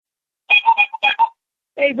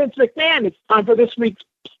Hey, Vince McMahon, it's time for this week's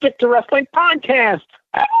Stick to Wrestling podcast.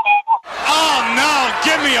 Oh, no,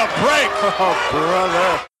 give me a break. Oh,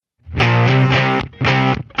 brother.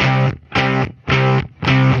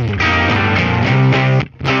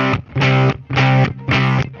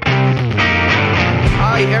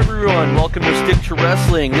 Hi, everyone. Welcome to Stick to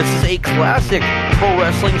Wrestling. This is a classic pro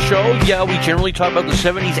wrestling show. Yeah, we generally talk about the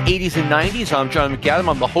 70s, 80s, and 90s. I'm John McAdam.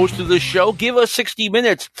 I'm the host of this show. Give us 60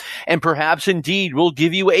 minutes, and perhaps indeed we'll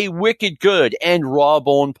give you a wicked good and raw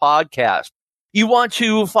bone podcast. You want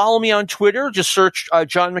to follow me on Twitter? Just search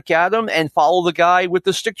John McAdam and follow the guy with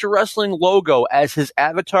the Stick to Wrestling logo as his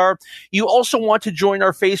avatar. You also want to join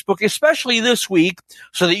our Facebook, especially this week,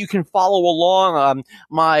 so that you can follow along.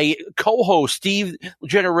 My co-host, Steve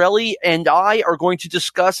Gennarelli, and I are going to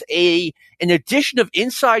discuss an edition of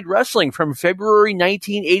Inside Wrestling from February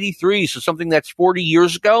 1983, so something that's 40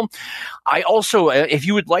 years ago. I also, if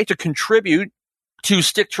you would like to contribute to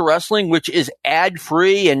Stick to Wrestling, which is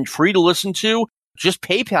ad-free and free to listen to, just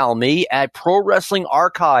PayPal me at Pro Wrestling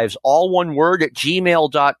Archives, all one word, at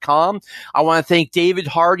gmail.com. I want to thank David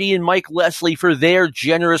Hardy and Mike Leslie for their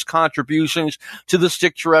generous contributions to the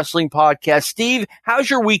Stick to Wrestling podcast. Steve,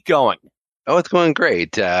 how's your week going? Oh, it's going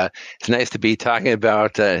great. It's nice to be talking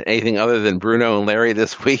about anything other than Bruno and Larry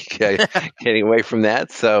this week, getting away from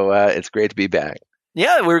that. So it's great to be back.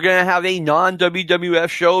 Yeah, we're going to have a non-WWF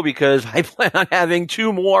show because I plan on having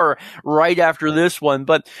two more right after this one.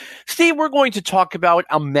 But, Steve, we're going to talk about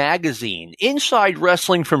a magazine, Inside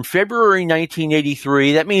Wrestling, from February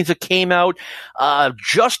 1983. That means it came out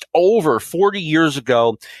just over 40 years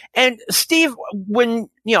ago. And, Steve, when,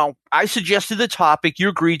 I suggested the topic, you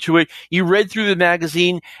agreed to it, you read through the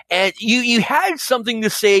magazine, and you had something to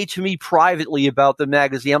say to me privately about the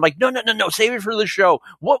magazine. I'm like, no, save it for the show.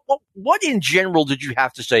 What in general did you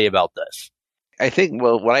have to say about this? I think,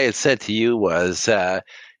 what I had said to you was, back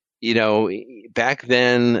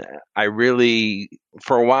then, I really,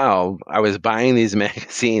 for a while, I was buying these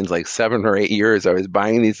magazines, like 7 or 8 years. I was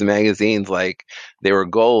buying these magazines like they were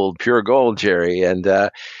gold, pure gold, Jerry. And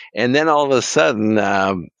then all of a sudden,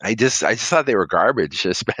 I just thought they were garbage,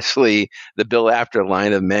 especially the Bill Apter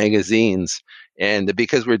line of magazines. And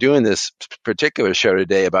because we're doing this particular show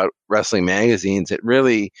today about wrestling magazines, it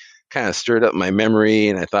really kind of stirred up my memory,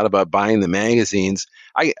 and I thought about buying the magazines.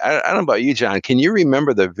 I don't know about you, John. Can you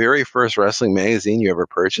remember the very first wrestling magazine you ever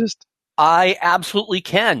purchased? I absolutely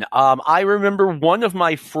can. I remember one of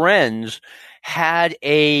my friends had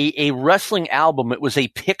a wrestling album. It was a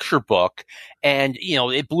picture book, and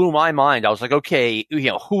it blew my mind. I was like, okay,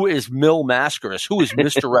 who is Mil Mascaras? Who is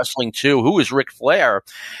Mr. Wrestling 2? Who is Ric Flair?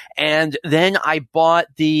 And then I bought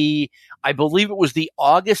I believe it was the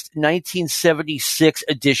August 1976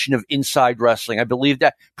 edition of Inside Wrestling. I believe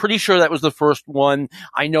that. Pretty sure that was the first one.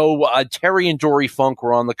 I know Terry and Dory Funk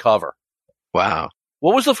were on the cover. Wow.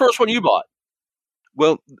 What was the first one you bought?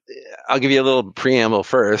 Well, I'll give you a little preamble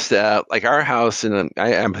first. Like our house, and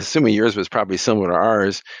I'm assuming yours was probably similar to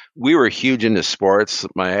ours, we were huge into sports.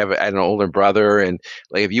 I had an older brother, and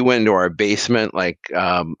like if you went into our basement,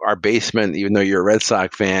 our basement, even though you're a Red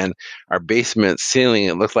Sox fan, our basement ceiling,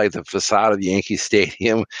 it looked like the facade of Yankee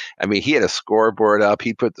Stadium. I mean, he had a scoreboard up.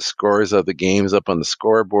 He put the scores of the games up on the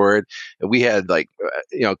scoreboard. And we had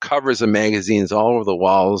covers of magazines all over the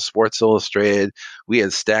walls, Sports Illustrated. We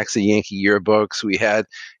had stacks of Yankee yearbooks. We had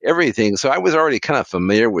everything. So I was already kind of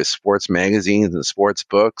familiar with sports magazines and sports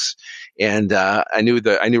books. And I knew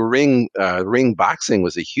Ring Boxing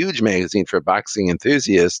was a huge magazine for boxing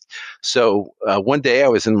enthusiasts. So one day I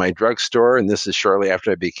was in my drugstore, and this is shortly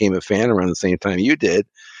after I became a fan around the same time you did.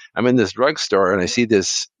 I'm in this drugstore, and I see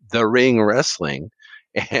this The Ring Wrestling.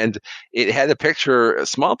 And it had a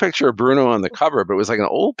small picture of Bruno on the cover, but it was like an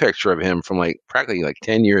old picture of him from practically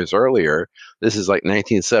 10 years earlier. This is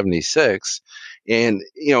 1976. And,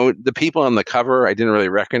 the people on the cover, I didn't really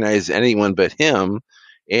recognize anyone but him.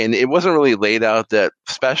 And it wasn't really laid out that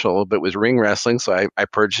special, but it was ring wrestling. So I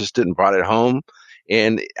purchased it and brought it home.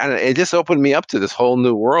 And it just opened me up to this whole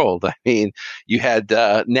new world. I mean, you had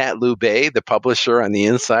Nat Lubay, the publisher, on the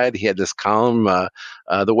inside. He had this column,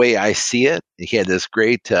 The Way I See It. He had this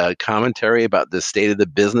great commentary about the state of the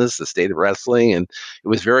business, the state of wrestling. And it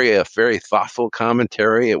was a very thoughtful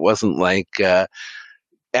commentary. It wasn't like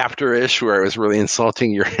After-ish, where I was really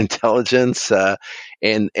insulting your intelligence.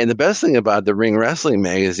 And the best thing about the Ring Wrestling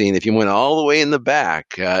magazine, if you went all the way in the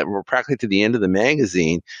back, we're practically to the end of the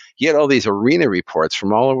magazine, you had all these arena reports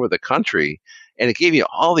from all over the country. And it gave you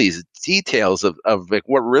all these details of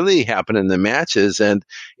what really happened in the matches. And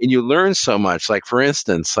you learn so much. Like, for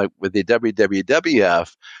instance, with the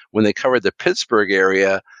WWF, when they covered the Pittsburgh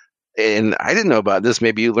area, and I didn't know about this.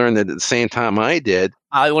 Maybe you learned it at the same time I did.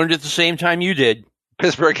 I learned at the same time you did.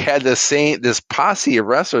 Pittsburgh had this posse of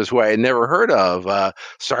wrestlers who I had never heard of: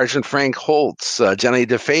 Sergeant Frank Holtz, Johnny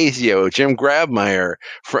DeFazio, Jim Grabmeyer,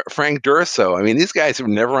 Frank Durso. I mean, these guys were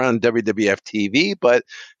never on WWF TV, but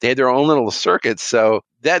they had their own little circuits. So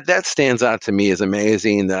that stands out to me as a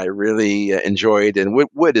magazine that I really enjoyed and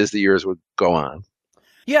would as the years would go on.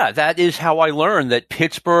 Yeah, that is how I learned that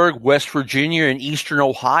Pittsburgh, West Virginia, and Eastern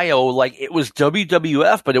Ohio, like it was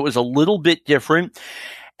WWF, but it was a little bit different.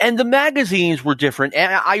 And the magazines were different.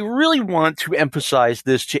 And I really want to emphasize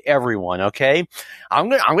this to everyone, okay? I'm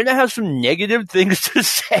gonna have some negative things to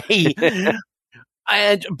say.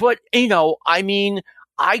 But you know, I mean,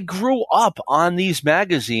 I grew up on these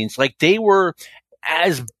magazines. Like they were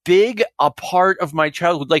as big a part of my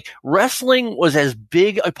childhood. Like wrestling was as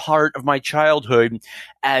big a part of my childhood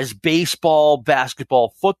as baseball,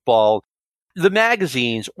 basketball, football. The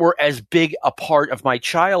magazines were as big a part of my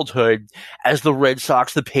childhood as the Red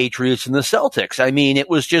Sox, the Patriots, and the Celtics. I mean, it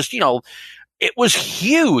was just, you know, it was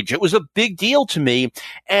huge. It was a big deal to me.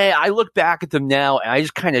 And I look back at them now and I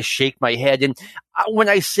just kind of shake my head. And when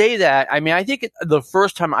I say that, I mean, I think the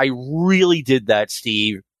first time I really did that,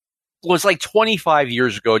 Steve, was like 25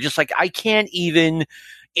 years ago. Just like I can't even,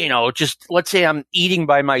 you know, just let's say I'm eating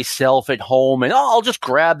by myself at home and I'll just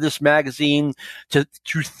grab this magazine to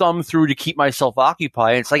thumb through to keep myself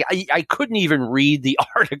occupied. It's like I couldn't even read the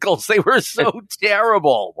articles. They were so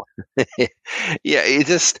terrible. Yeah, it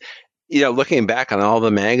just, you know, looking back on all the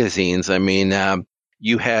magazines, I mean,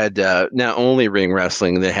 you had not only Ring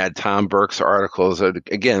Wrestling, they had Tom Burke's articles,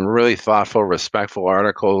 again, really thoughtful, respectful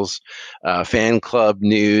articles, Fan Club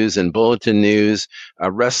News and Bulletin News.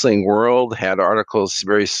 Wrestling World had articles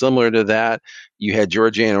very similar to that. You had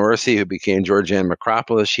Georgianne Orsi, who became Georgianne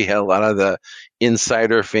Macropolis. She had a lot of the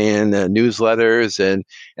insider fan newsletters. And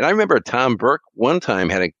I remember Tom Burke one time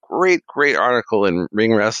had a great article in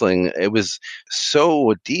Ring Wrestling. It was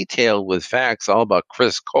so detailed with facts all about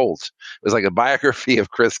Chris Colt. It was like a biography of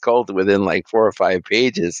Chris Colt within like 4 or 5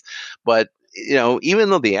 pages. But, you know, even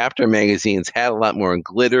though the After magazines had a lot more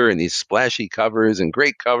glitter and these splashy covers and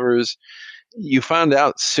great covers, you found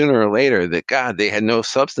out sooner or later that, God, they had no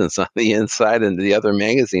substance on the inside and the other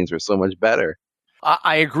magazines were so much better.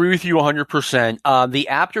 I agree with you 100%. The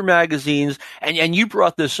After magazines, and you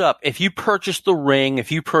brought this up, if you purchased The Ring,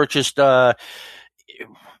 if you purchased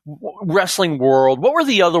Wrestling World, what were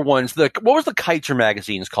the other ones? What was the Kaiser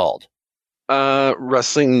magazines called?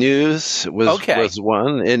 Wrestling News was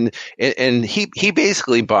one, and he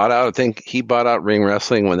basically bought out. I think he bought out Ring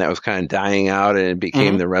Wrestling when that was kind of dying out, and it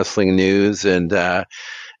became the Wrestling News, and that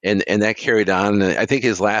carried on. I think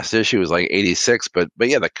his last issue was like 86, but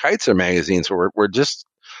yeah, the Kaiser magazines were just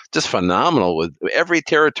phenomenal with every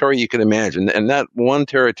territory you could imagine, and not one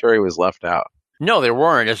territory was left out. No, there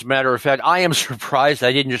weren't. As a matter of fact, I am surprised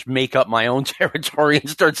I didn't just make up my own territory and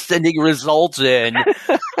start sending results in,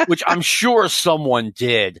 which I'm sure someone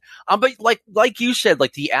did. But like you said,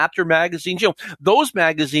 like the After magazines, you know, those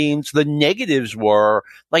magazines, the negatives were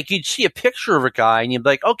like you'd see a picture of a guy and you'd be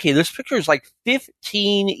like, okay, this picture is like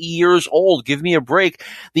 15 years old. Give me a break.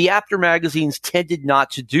 The After magazines tended not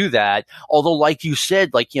to do that. Although, like you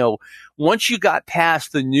said, like, you know, once you got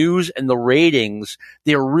past the news and the ratings,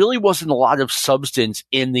 there really wasn't a lot of substance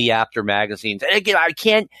in the After magazines. And again, I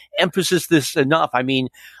can't emphasize this enough. I mean,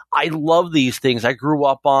 I love these things. I grew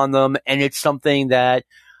up on them, and it's something that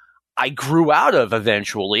I grew out of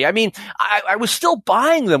eventually. I mean, I was still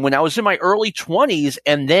buying them when I was in my early 20s,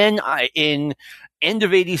 and then in end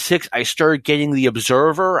of 86, I started getting the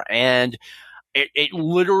Observer, and it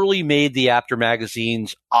literally made the After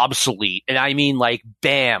magazines obsolete. And I mean, like,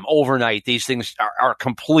 bam, overnight, these things are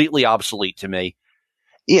completely obsolete to me.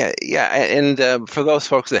 Yeah. And for those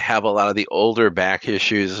folks that have a lot of the older back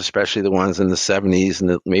issues, especially the ones in the 70s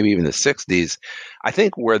and maybe even the 60s, I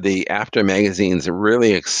think where the After magazines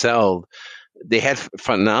really excelled, they had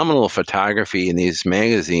phenomenal photography in these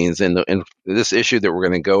magazines. And this issue that we're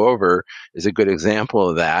going to go over is a good example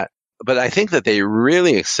of that. But I think that they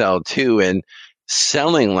really excelled too in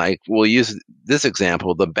selling, like, we'll use this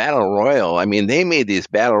example, the Battle Royal. I mean, they made these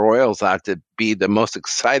Battle Royals out to be the most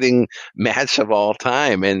exciting match of all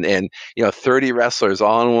time. And you know, 30 wrestlers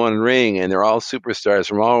all in one ring, and they're all superstars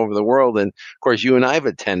from all over the world. And of course, you and I have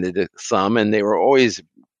attended some, and they were always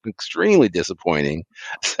extremely disappointing.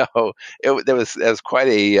 So there was quite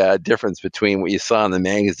a difference between what you saw in the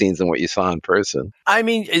magazines and what you saw in person. I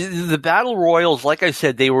mean, the battle royals, like I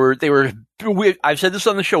said, they were. I've said this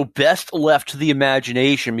on the show, best left to the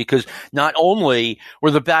imagination, because not only were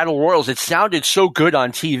the battle royals, it sounded so good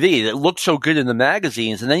on TV, it looked so good in the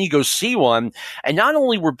magazines, and then you go see one, and not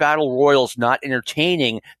only were battle royals not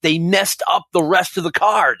entertaining, they messed up the rest of the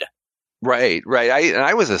card. Right.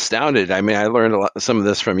 I was astounded. I mean, I learned some of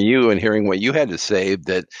this from you and hearing what you had to say,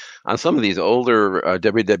 that on some of these older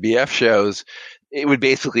WWF shows, it would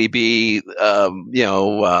basically be,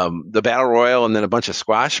 the Battle Royal and then a bunch of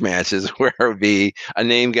squash matches where it would be a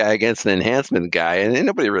name guy against an enhancement guy. And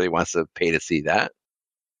nobody really wants to pay to see that.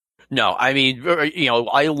 No, I mean,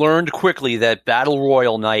 I learned quickly that Battle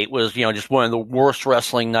Royal night was, just one of the worst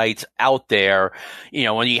wrestling nights out there.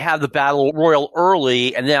 When you have the Battle Royal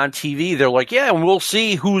early and then on TV, they're like, yeah, and we'll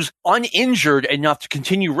see who's uninjured enough to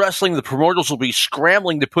continue wrestling. The promoters will be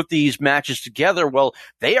scrambling to put these matches together. Well,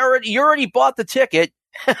 you already bought the ticket.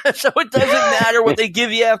 So it doesn't matter what they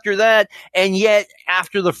give you after that. And yet,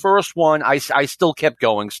 after the first one, I still kept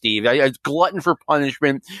going, Steve. I was glutton for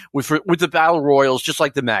punishment with the Battle Royals, just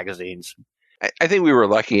like the magazines. I think we were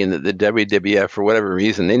lucky in that the WWF, for whatever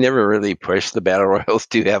reason, they never really pushed the Battle Royals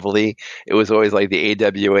too heavily. It was always like the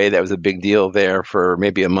AWA. That was a big deal there for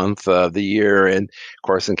maybe a month of the year. And, of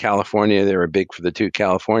course, in California, they were big for the two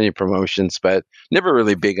California promotions, but never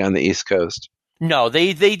really big on the East Coast. No,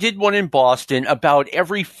 they did one in Boston about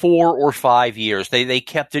every 4 or 5 years. They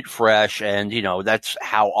kept it fresh, and that's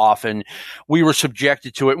how often we were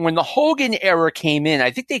subjected to it. When the Hogan era came in, I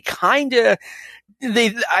think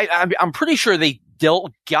I'm pretty sure they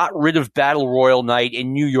got rid of Battle Royal night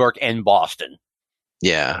in New York and Boston.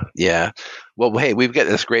 Yeah. Well, hey, we've got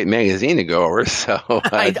this great magazine to go over. So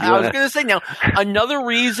I was going to say, now, another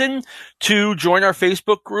reason to join our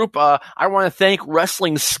Facebook group, I want to thank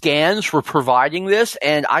Wrestling Scans for providing this,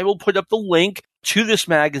 and I will put up the link to this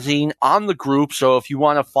magazine on the group. So if you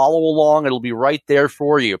want to follow along, it'll be right there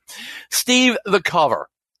for you. Steve, the cover.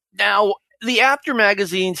 Now, the After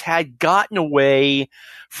magazines had gotten away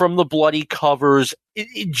from the bloody covers.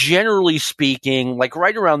 Generally speaking, like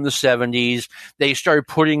right around the 70s, they started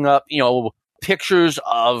putting up, pictures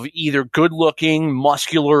of either good-looking,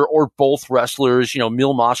 muscular, or both wrestlers,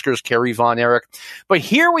 Mil Mascaras, Kerry Von Erich. But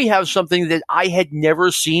here we have something that I had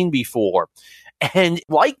never seen before. And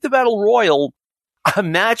like the Battle Royal, a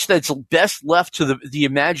match that's best left to the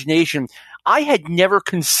imagination, I had never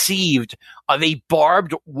conceived of a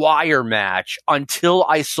barbed wire match until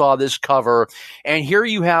I saw this cover. And here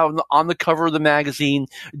you have on the cover of the magazine,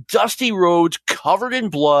 Dusty Rhodes covered in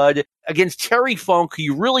blood against Terry Funk, who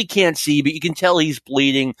you really can't see, but you can tell he's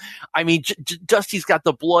bleeding. I mean, Dusty's got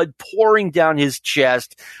the blood pouring down his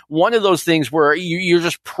chest. One of those things where you're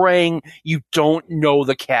just praying you don't know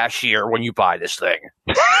the cashier when you buy this thing.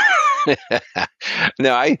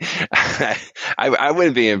 No, I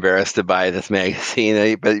wouldn't be embarrassed to buy this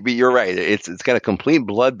magazine, but you're right. It's got a complete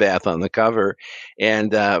bloodbath on the cover,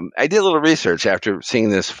 and I did a little research after seeing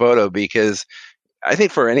this photo, because I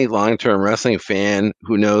think for any long-term wrestling fan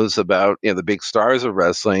who knows about the big stars of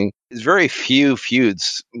wrestling, there's very few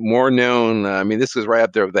feuds more known. I mean, this is right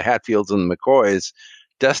up there with the Hatfields and the McCoys.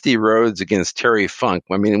 Dusty Rhodes against Terry Funk.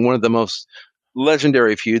 I mean, one of the most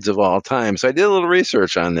legendary feuds of all time. So I did a little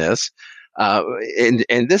research on this, and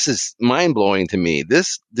this is mind blowing to me.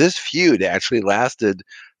 This feud actually lasted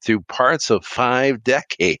through parts of 5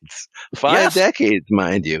 decades. 5 decades,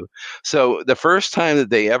 mind you. So the first time that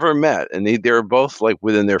they ever met, and they were both like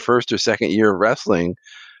within their first or second year of wrestling,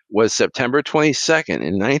 was September 22nd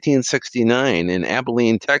in 1969 in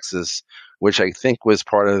Abilene, Texas, which I think was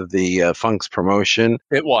part of the Funk's promotion.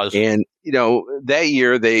 It was. And, that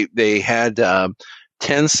year they had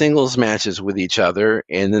 10 singles matches with each other,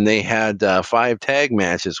 and then they had 5 tag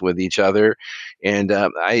matches with each other. And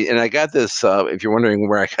I got this, if you're wondering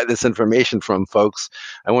where I got this information from, folks,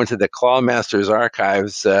 I went to the Clawmasters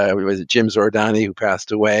archives. It was Jim Zordani, who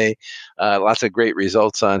passed away. Lots of great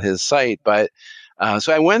results on his site. But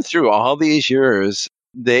so I went through all these years.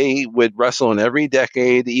 They would wrestle in every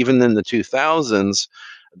decade, even in the 2000s.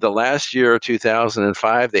 The last year,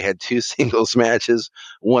 2005, they had 2 singles matches,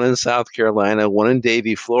 one in South Carolina, one in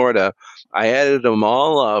Davie, Florida. I added them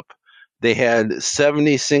all up. They had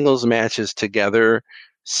 70 singles matches together,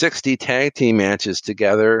 60 tag team matches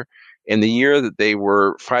together. And the year that they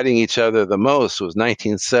were fighting each other the most was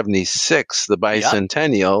 1976, the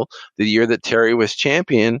bicentennial, the year that Terry was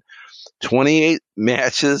champion. 28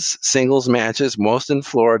 matches, singles matches, most in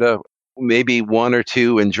Florida, maybe 1 or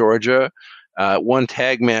 2 in Georgia, 1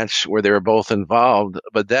 tag match where they were both involved.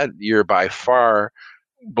 But that year, by far,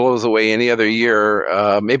 blows away any other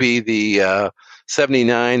year. Maybe the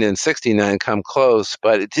 79 and 69 come close,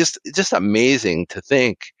 but it's just amazing to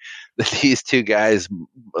think that these two guys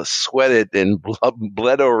sweated and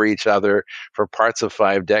bled over each other for parts of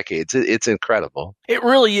 5 decades. It's incredible. It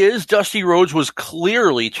really is. Dusty Rhodes was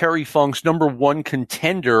clearly Terry Funk's number one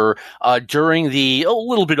contender during the a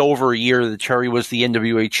little bit over a year that Terry was the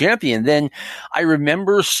NWA champion. Then I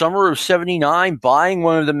remember summer of 79 buying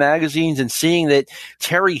one of the magazines and seeing that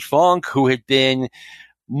Terry Funk, who had been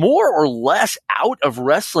more or less out of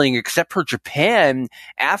wrestling except for Japan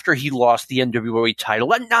after he lost the NWA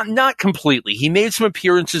title. Not completely. He made some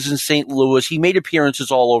appearances in St. Louis. He made appearances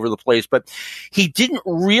all over the place, but he didn't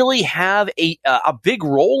really have a big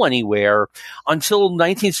role anywhere until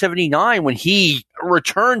 1979 when he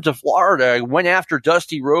returned to Florida, went after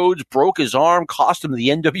Dusty Rhodes, broke his arm, cost him the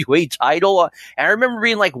NWA title. And I remember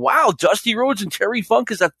being like, wow, Dusty Rhodes and Terry Funk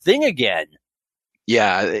is a thing again.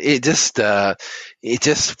 Yeah, it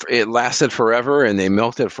lasted forever, and they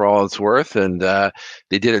milked it for all it's worth. And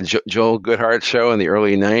they did a Joel Goodhart show in the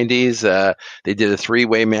early '90s. They did a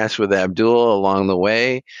 3-way match with Abdul along the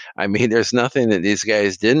way. I mean, there's nothing that these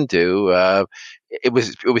guys didn't do. It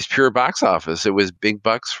was pure box office. It was big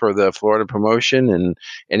bucks for the Florida promotion and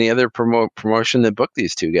any other promotion that booked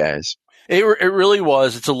these two guys. It really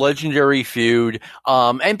was. It's a legendary feud.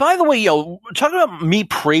 And by the way, talking about me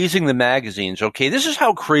praising the magazines, okay, this is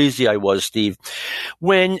how crazy I was, Steve.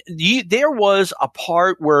 When there was a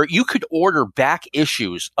part where you could order back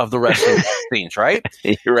issues of the wrestling magazines, right?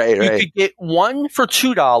 Right. You could get one for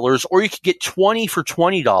 $2 or you could get 20 for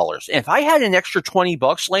 $20. And if I had an extra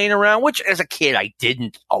 $20 laying around, which as a kid I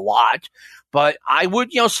didn't a lot, but I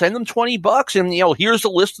would, send them $20 and, here's the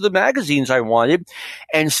list of the magazines I wanted.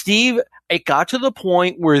 And Steve, it got to the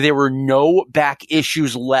point where there were no back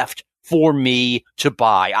issues left for me to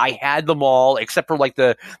buy. I had them all except for like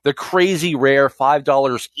the crazy rare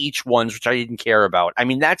 $5 each ones, which I didn't care about. I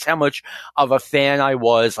mean, that's how much of a fan I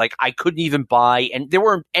was. Like I couldn't even buy, and there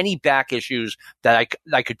weren't any back issues that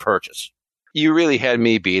I could purchase. You really had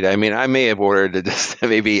me beat. I mean, I may have ordered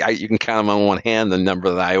you can count them on one hand the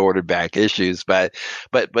number that I ordered back issues, but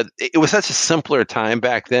it was such a simpler time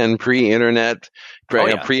back then, pre-internet,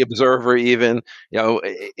 pre-Observer even.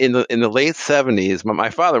 In the late 70s, my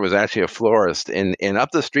father was actually a florist, and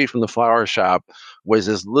up the street from the flower shop was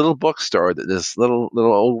this little bookstore that this little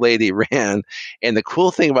old lady ran. And the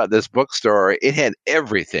cool thing about this bookstore, it had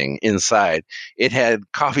everything inside. It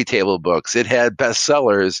had coffee table books. It had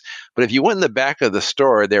bestsellers. But if you went in the back of the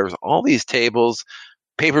store, there was all these tables,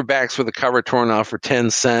 paperbacks with the cover torn off for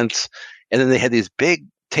 10 cents. And then they had these big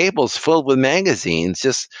tables filled with magazines,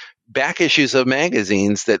 just back issues of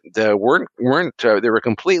magazines that weren't they were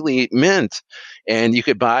completely mint, and you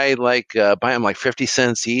could buy them like 50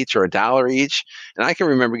 cents each or $1 each. And I can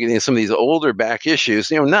remember getting some of these older back issues,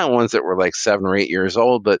 not ones that were like 7 or 8 years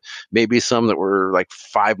old, but maybe some that were like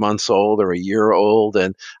 5 months old or a year old.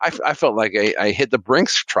 And I felt like I hit the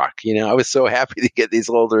Brinks truck. I was so happy to get these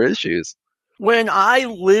older issues. When I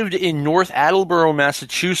lived in North Attleboro,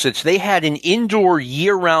 Massachusetts, they had an indoor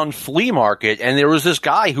year-round flea market, and there was this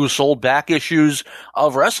guy who sold back issues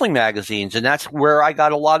of wrestling magazines, and that's where I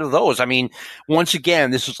got a lot of those. I mean, once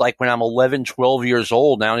again, this was like when I'm 11, 12 years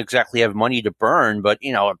old. I don't exactly have money to burn, but,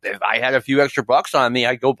 if I had a few extra bucks on me,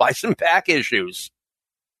 I'd go buy some back issues.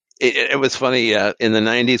 It was funny in the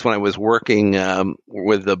 90s when I was working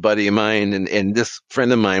with a buddy of mine, and this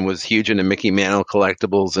friend of mine was huge into Mickey Mantle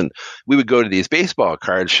collectibles, and we would go to these baseball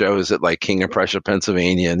card shows at like King of Prussia,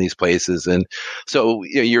 Pennsylvania, and these places. And so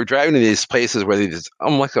you're driving to these places where there's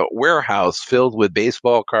like a warehouse filled with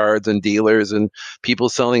baseball cards and dealers and people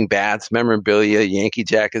selling bats, memorabilia, Yankee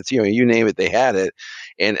jackets, you name it, they had it.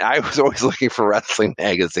 And I was always looking for wrestling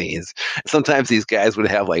magazines. Sometimes these guys would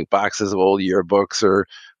have like boxes of old yearbooks or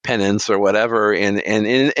pennants or whatever, and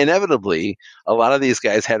inevitably a lot of these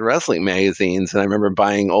guys had wrestling magazines. And I remember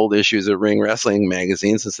buying old issues of Ring Wrestling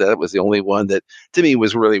magazines and said it was the only one that to me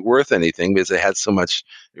was really worth anything because it had so much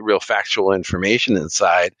real factual information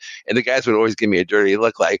inside. And the guys would always give me a dirty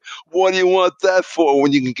look like, what do you want that for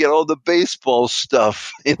when you can get all the baseball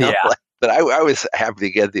stuff? Yeah. But I was happy to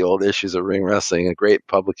get the old issues of Ring Wrestling, a great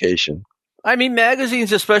publication. I mean,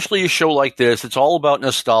 magazines, especially a show like this, it's all about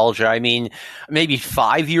nostalgia. I mean, maybe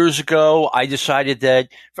 5 years ago, I decided that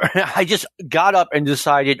I just got up and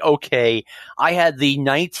decided, okay, I had the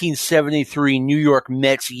 1973 New York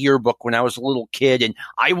Mets yearbook when I was a little kid, and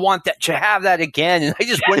I want to have that again. And I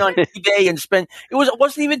just went on eBay and spent, it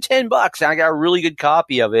wasn't even $10. And I got a really good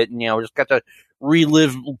copy of it, and, just got to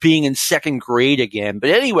relive being in second grade again. But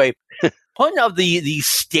anyway, one of the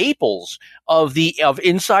staples of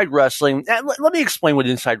Inside Wrestling. And let me explain what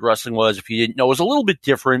Inside Wrestling was. If you didn't know, it was a little bit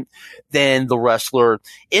different than The Wrestler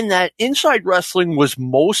in that Inside Wrestling was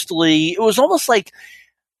mostly, it was almost like,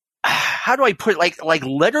 how do I put it? Like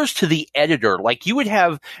letters to the editor. Like you would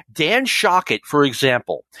have Dan Shockett, for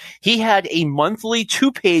example. He had a monthly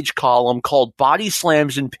 2-page column called Body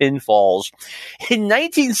Slams and Pinfalls. In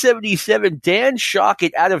 1977, Dan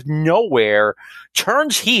Shockett, out of nowhere,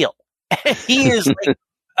 turns heel. He is like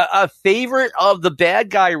a favorite of the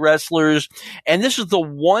bad guy wrestlers. And this is the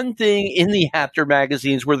one thing in the After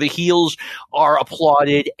magazines where the heels are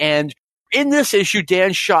applauded. And in this issue,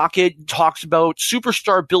 Dan Shockett talks about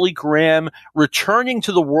superstar Billy Graham returning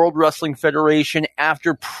to the World Wrestling Federation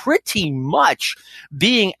after pretty much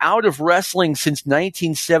being out of wrestling since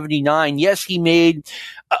 1979. Yes, he made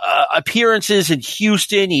appearances in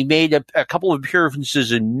Houston. He made a couple of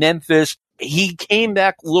appearances in Memphis. He came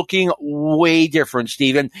back looking way different,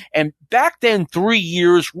 Steve. And back then, 3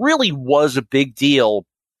 years really was a big deal.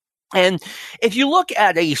 And if you look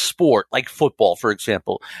at a sport like football, for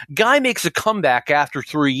example, guy makes a comeback after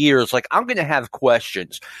 3 years, like I'm going to have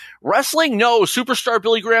questions. Wrestling, no, superstar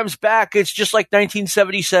Billy Graham's back. It's just like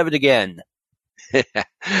 1977 again.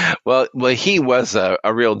 Well, he was a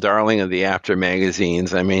real darling of the After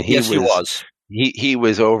magazines. I mean, he was. He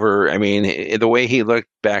was over. I mean, the way he looked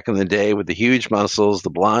back in the day with the huge muscles, the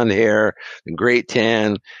blonde hair, the great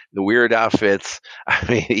tan, the weird outfits. I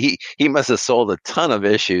mean, he must have sold a ton of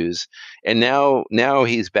issues. And now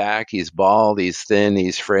he's back. He's bald. He's thin.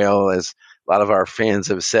 He's frail. As a lot of our fans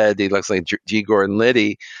have said, he looks like G. Gordon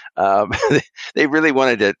Liddy. They really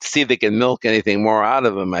wanted to see if they could milk anything more out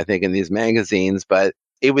of him, I think, in these magazines. But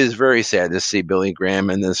it was very sad to see Billy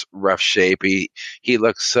Graham in this rough shape. He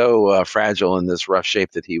looked so fragile in this rough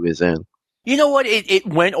shape that he was in. You know what? It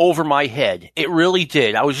went over my head. It really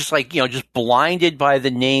did. I was just like, just blinded by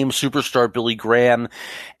the name Superstar Billy Graham.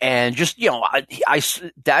 And just, I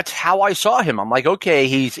that's how I saw him. I'm like, okay,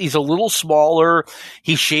 he's a little smaller.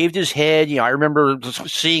 He shaved his head. I remember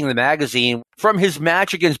seeing the magazine from his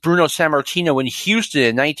match against Bruno Sammartino in Houston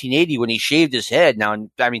in 1980 when he shaved his head. Now,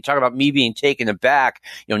 I mean, talk about me being taken aback,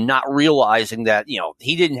 not realizing that,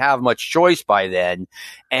 he didn't have much choice by then.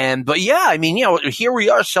 But yeah, I mean, here we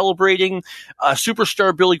are celebrating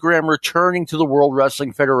superstar Billy Graham returning to the World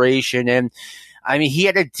Wrestling Federation. And I mean, he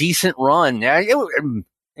had a decent run.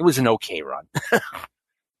 It was an okay run.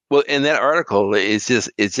 Well, in that article, it's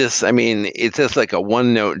just like a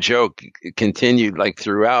one-note joke continued like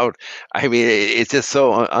throughout. I mean, it's just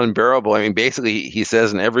so unbearable. I mean, basically, he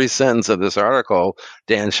says in every sentence of this article,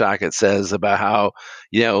 Dan Shockett says about how,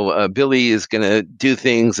 Billy is going to do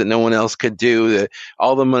things that no one else could do.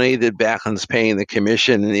 All the money that Backlund's paying the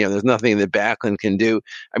commission, there's nothing that Backlund can do.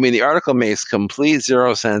 I mean, the article makes complete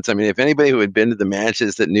zero sense. I mean, if anybody who had been to the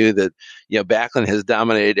matches that knew that, Backlund has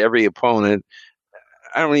dominated every opponent,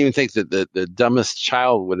 I don't even think that the dumbest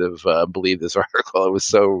child would have believed this article. It was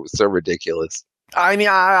so ridiculous. I mean,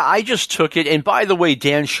 I just took it. And by the way,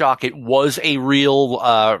 Dan Shockett was a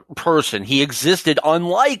real person. He existed,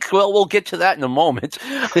 unlike, well, we'll get to that in a moment.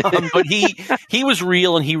 But he was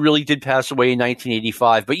real, and he really did pass away in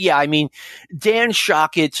 1985. But yeah, I mean, Dan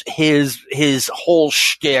Shockett, his whole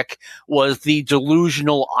shtick was the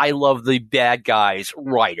delusional "I love the bad guys"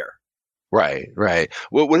 writer. Right.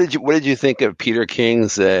 What did you think of Peter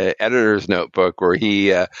King's editor's notebook, where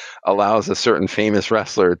he allows a certain famous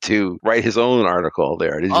wrestler to write his own article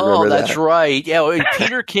there? Did you remember that? Oh, that's right. Yeah,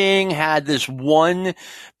 Peter King had this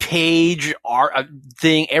 1-page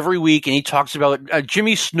thing every week, and he talks about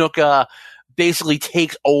Jimmy Snuka basically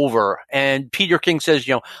takes over. And Peter King says,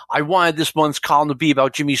 I wanted this month's column to be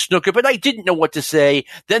about Jimmy Snuka, but I didn't know what to say.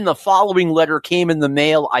 Then the following letter came in the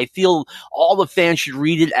mail. I feel all the fans should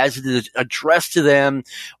read it as it is addressed to them.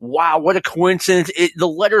 Wow, what a coincidence. The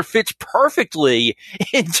letter fits perfectly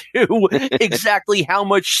into exactly how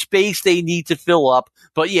much space they need to fill up.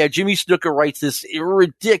 But yeah, Jimmy Snuka writes this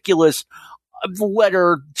ridiculous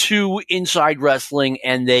letter to Inside Wrestling,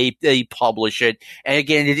 and they publish it. And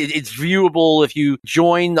again, it's viewable if you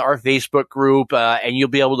join our Facebook group, and you'll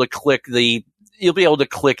be able to click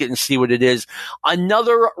it and see what it is.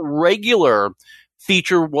 Another regular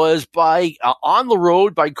feature was by On the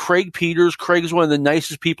Road by Craig Peters. Craig is one of the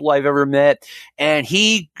nicest people I've ever met, and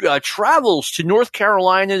he travels to North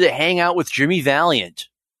Carolina to hang out with Jimmy Valiant.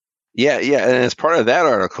 Yeah, and as part of that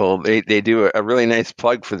article, they do a really nice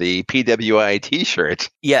plug for the PWI T-shirt.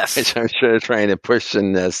 Yes, which I'm sure they're trying to push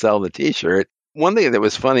and sell the T-shirt. One thing that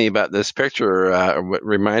was funny about this picture,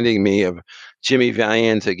 reminding me of Jimmy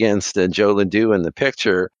Valiant against Joe Ledoux in the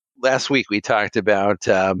picture. Last week we talked about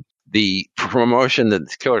the promotion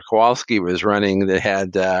that Killer Kowalski was running that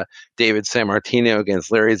had David Sammartino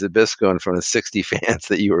against Larry Zbyszko in front of 60 fans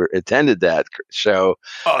that you attended that show.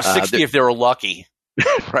 Oh, 60 if they were lucky.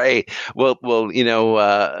 Right. Well,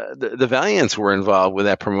 the Valiants were involved with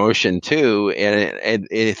that promotion too, and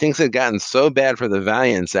things had gotten so bad for the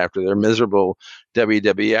Valiants after their miserable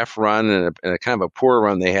WWF run and a kind of a poor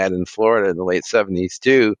run they had in Florida in the late 70s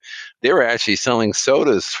too. They were actually selling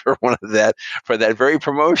sodas for for that very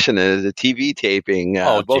promotion at a TV taping.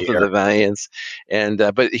 Both of the Valiants, and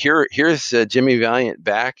but here's Jimmy Valiant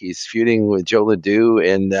back. He's feuding with Joe LeDoux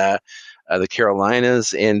in the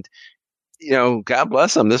Carolinas, and God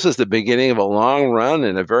bless him. This is the beginning of a long run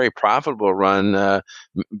and a very profitable run,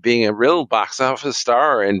 being a real box office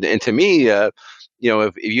star. And to me,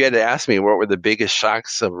 if you had to ask me what were the biggest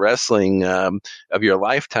shocks of wrestling of your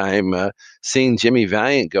lifetime, seeing Jimmy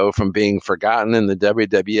Valiant go from being forgotten in the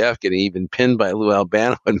WWF, getting even pinned by Lou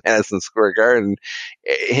Albano in Madison Square Garden,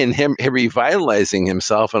 and him revitalizing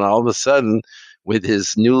himself, and all of a sudden, with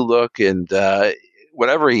his new look and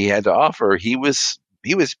whatever he had to offer, he was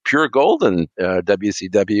pure gold in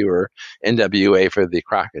WCW or NWA for the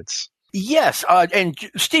Crockett's. Yes, and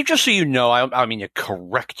Steve, just so you know, I mean to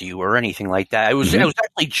correct you or anything like that. It was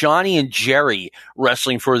actually Johnny and Jerry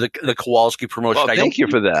wrestling for the Kowalski promotion. Well, thank you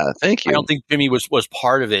for that. Thank you. I don't think Jimmy was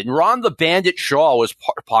part of it, and Ron the Bandit Shaw was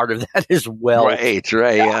part of that as well. Right.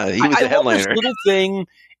 Yeah, he was the headliner. Love this little thing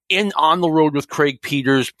on the road with Craig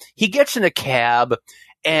Peters. He gets in a cab.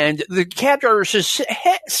 And the cab driver says,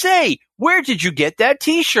 hey, say, where did you get that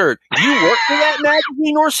T-shirt? You work for that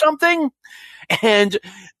magazine or something? And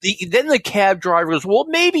then the cab driver goes, well,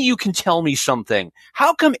 maybe you can tell me something.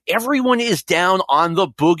 How come everyone is down on the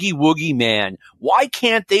Boogie Woogie Man? Why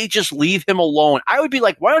can't they just leave him alone? I would be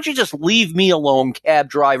like, why don't you just leave me alone, cab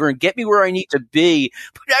driver, and get me where I need to be?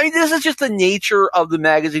 But I mean, this is just the nature of the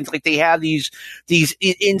magazines. Like, they have these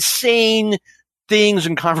insane things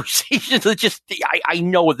and conversations that just, I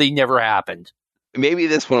know they never happened. Maybe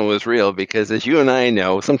this one was real, because as you and I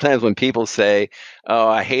know, sometimes when people say, oh,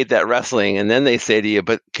 I hate that wrestling, and then they say to you,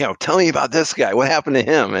 but tell me about this guy. What happened to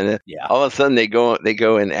him? And all of a sudden they go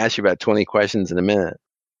and ask you about 20 questions in a minute.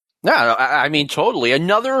 No, I mean, totally.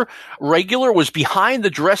 Another regular was behind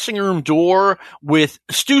the dressing room door with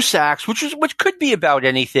Stu Sachs, which could be about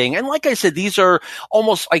anything. And like I said, these are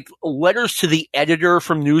almost like letters to the editor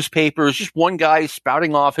from newspapers, just one guy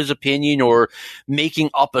spouting off his opinion or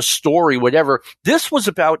making up a story, whatever. This was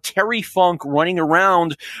about Terry Funk running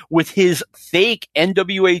around with his fake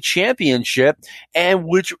NWA championship, and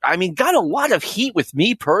which, I mean, got a lot of heat with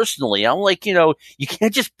me personally. I'm like, you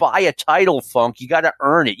can't just buy a title, Funk. You got to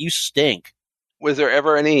earn it. You stink. Was there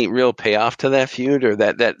ever any real payoff to that feud, or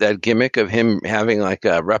that gimmick of him having like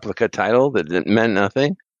a replica title that meant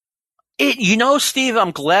nothing? Steve,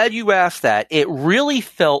 I'm glad you asked that. It really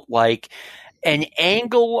felt like an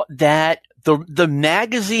angle that the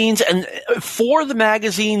magazines, and for the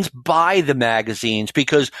magazines, by the magazines,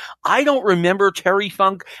 because I don't remember Terry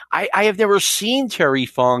Funk. I have never seen Terry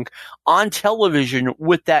Funk on television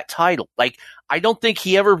with that title. Like, I don't think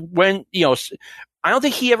he ever went, I don't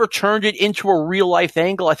think he ever turned it into a real life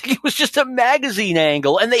angle. I think it was just a magazine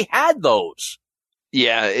angle, and they had those.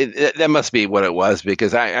 Yeah, that must be what it was,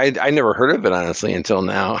 because I never heard of it, honestly, until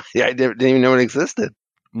now. I didn't even know it existed.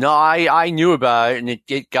 No, I knew about it, and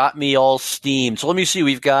it got me all steamed. So let me see.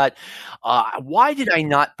 We've got, why did I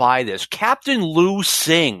not buy this? Captain Lou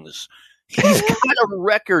Sings. He's got a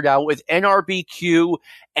record out with NRBQ,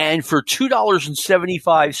 and for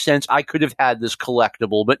 $2.75, I could have had this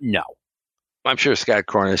collectible, but no. I'm sure Scott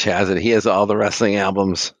Cornish has it. He has all the wrestling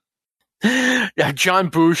albums. John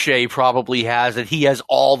Boucher probably has it. He has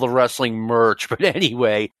all the wrestling merch. But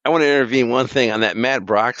anyway. I want to intervene one thing on that Matt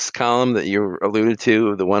Brock's column that you alluded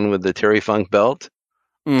to, the one with the Terry Funk belt.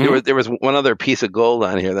 Mm-hmm. There was one other piece of gold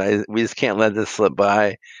on here that we just can't let this slip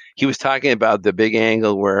by. He was talking about the big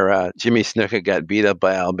angle where Jimmy Snuka got beat up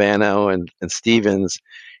by Albano and Stevens.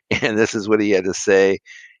 And this is what he had to say.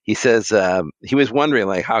 He says he was wondering,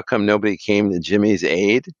 like, how come nobody came to Jimmy's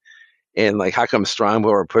aid, and like, how come Strongbow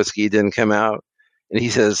or Putski didn't come out? And he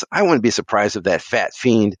says, I wouldn't be surprised if that fat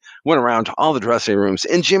fiend went around to all the dressing rooms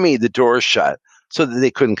and Jimmy, the doors shut so that they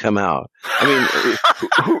couldn't come out. I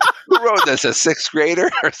mean, who wrote this? A sixth grader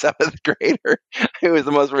or seventh grader? It was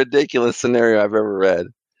the most ridiculous scenario I've ever read.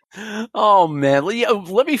 Oh man,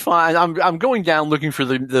 let me find. I'm going down looking for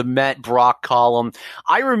the Matt Brock column.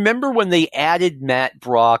 I remember when they added Matt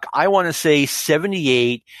Brock. I want to say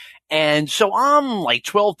 78, and so I'm like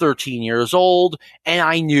 12, 13 years old, and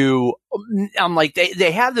I'm like,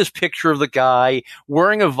 they have this picture of the guy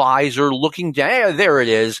wearing a visor, looking down. There it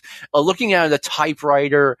is, looking at a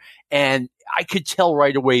typewriter. and I could tell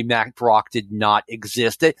right away Matt Brock did not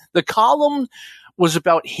exist. The column was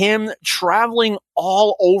about him traveling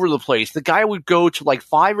all over the place. The guy would go to like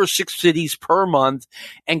 5 or 6 cities per month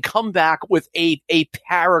and come back with a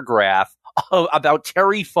paragraph about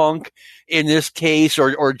Terry Funk in this case,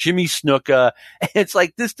 or Jimmy Snuka. It's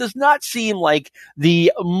like, this does not seem like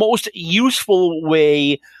the most useful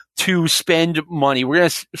way to spend money. We're going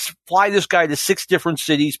to fly this guy to 6 different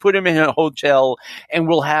cities, put him in a hotel, and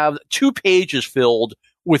we'll have 2 pages filled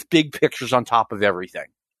with big pictures on top of everything.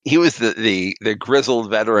 He was the grizzled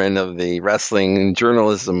veteran of the wrestling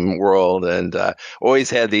journalism world, and always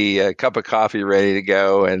had the cup of coffee ready to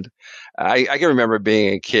go. And I can remember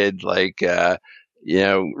being a kid, like,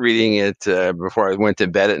 reading it before I went to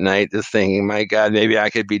bed at night, just thinking, my God, maybe I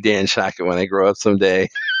could be Dan Shockett when I grow up someday.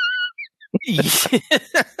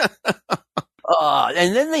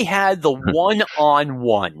 And then they had the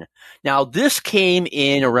one-on-one. Now, this came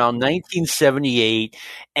in around 1978,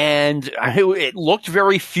 and it looked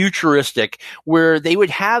very futuristic, where they would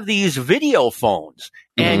have these video phones,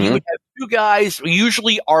 and you would have 2 guys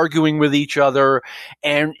usually arguing with each other.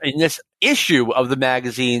 And in this issue of the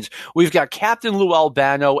magazines, we've got Captain Lou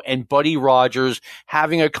Albano and Buddy Rogers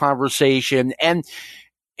having a conversation. And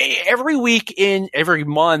every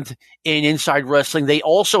month in Inside Wrestling, they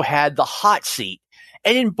also had the hot seat.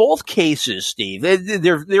 And in both cases, Steve,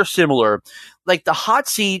 they're similar. Like the hot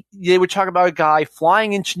seat, they would talk about a guy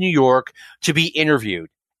flying into New York to be interviewed.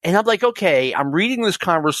 And I'm like, okay, I'm reading this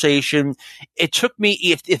conversation. It took me,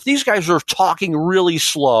 if these guys are talking really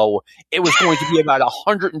slow, it was going to be about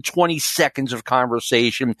 120 seconds of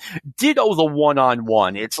conversation. Ditto the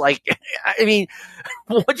one-on-one. It's like, I mean,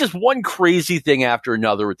 just one crazy thing after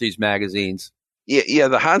another with these magazines. Yeah,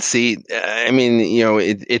 the hot seat. I mean,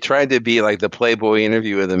 it tried to be like the Playboy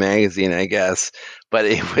interview of the magazine, I guess, but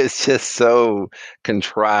it was just so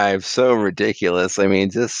contrived, so ridiculous. I mean,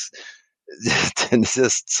 just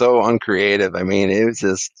so uncreative. I mean, it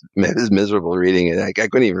was miserable reading it. I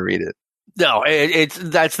couldn't even read it. No,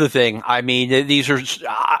 that's the thing. I mean, these are,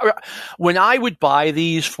 when I would buy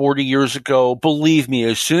these 40 years ago, believe me,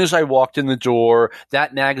 as soon as I walked in the door,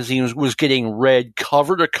 that magazine was getting read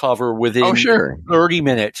cover to cover within 30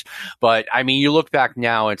 minutes. But I mean, you look back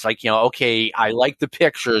now, it's like, okay, I like the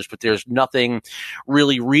pictures, but there's nothing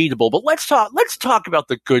really readable. But let's talk about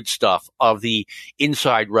the good stuff of the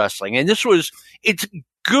Inside Wrestling. And it's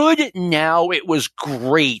good now. It was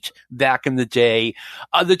great back in the day.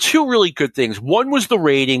 The 2 really good things. One was the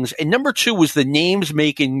ratings, and number 2 was the names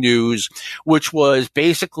making news, which was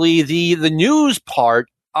basically the news part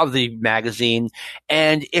of the magazine.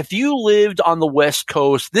 And if you lived on the West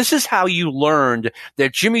Coast, this is how you learned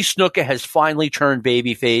that Jimmy Snuka has finally turned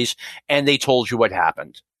babyface, and they told you what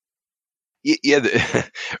happened. Yeah,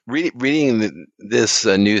 reading this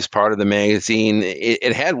news part of the magazine,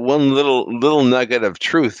 it had one little nugget of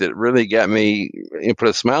truth that really got me, put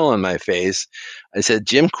a smile on my face. I said,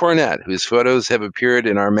 Jim Cornette, whose photos have appeared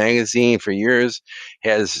in our magazine for years,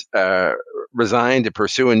 has resigned to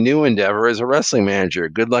pursue a new endeavor as a wrestling manager.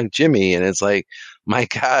 Good luck, Jimmy. And it's like, my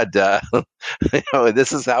God,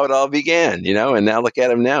 this is how it all began, and now look at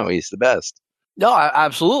him now. He's the best. No,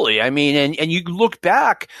 absolutely. I mean, and you look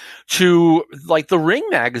back to like the Ring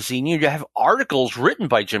magazine, you have articles written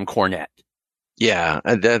by Jim Cornette. Yeah,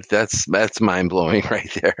 that's mind blowing right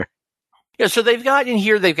there. Yeah, so they're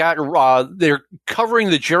covering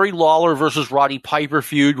the Jerry Lawler versus Roddy Piper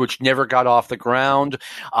feud, which never got off the ground.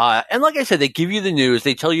 And like I said, they give you the news.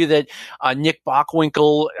 They tell you that Nick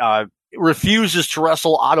Bockwinkel refuses to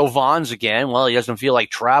wrestle Otto Wanz again. Well, he doesn't feel like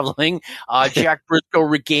traveling. Jack Briscoe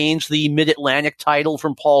regains the Mid-Atlantic title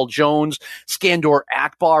from Paul Jones. Skandor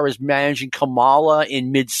Akbar is managing Kamala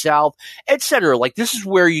in Mid-South, etc. Like, this is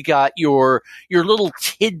where you got your little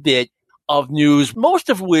tidbit of news, most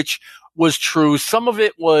of which was true. Some of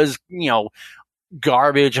it was,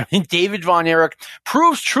 garbage. I mean, David Von Erich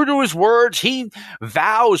proves true to his words. He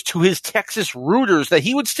vows to his Texas Rooters that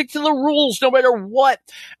he would stick to the rules no matter what,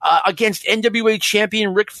 against NWA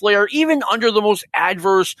champion Ric Flair, even under the most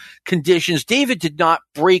adverse conditions. David did not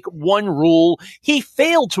break one rule. He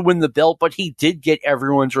failed to win the belt, but he did get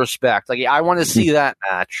everyone's respect. Like, I want to see that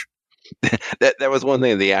match. That was one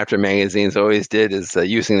thing the After magazines always did, is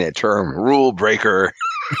using that term, rule breaker.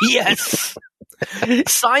 Yes.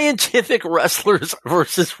 Scientific wrestlers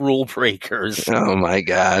versus rule breakers. Oh my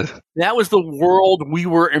God. That was the world we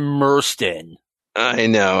were immersed in. I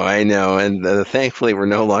know. And thankfully we're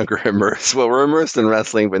no longer immersed. Well, we're immersed in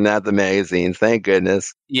wrestling, but not the magazines. Thank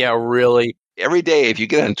goodness. Yeah, really. every day, if you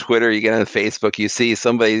get on Twitter, you get on Facebook, you see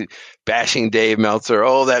somebody bashing Dave Meltzer.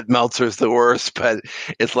 Oh, that Meltzer's the worst. But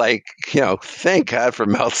it's like, thank God for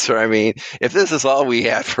Meltzer. I mean, if this is all we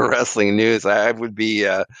had for wrestling news, I would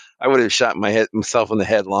have shot myself in the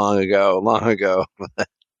head long ago.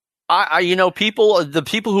 The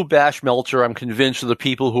people who bash Meltzer, I'm convinced, are the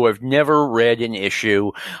people who have never read an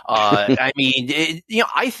issue. I mean,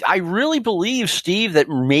 I really believe, Steve, that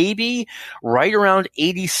maybe right around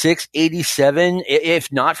 86, 87,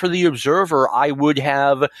 if not for the Observer, I would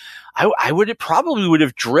have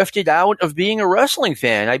drifted out of being a wrestling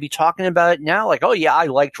fan. I'd be talking about it now, like, oh yeah, I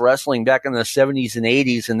liked wrestling back in the 70s and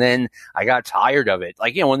 80s, and then I got tired of it.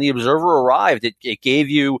 Like, when the Observer arrived, it gave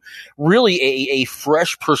you really a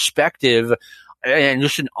fresh perspective and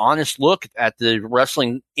just an honest look at the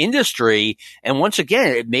wrestling industry. And once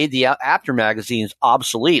again, it made the after magazines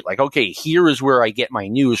obsolete. Like, okay, here is where I get my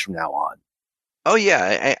news from now on. Oh,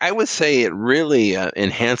 yeah. I would say it really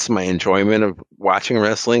enhanced my enjoyment of watching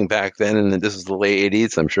wrestling back then. And this is the late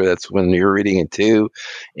 80s. I'm sure that's when you were reading it, too.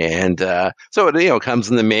 And so it comes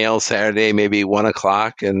in the mail Saturday, maybe 1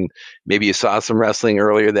 o'clock. And maybe you saw some wrestling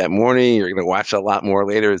earlier that morning. You're going to watch a lot more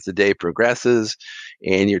later as the day progresses.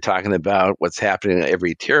 And you're talking about what's happening in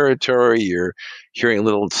every territory. You're hearing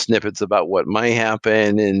little snippets about what might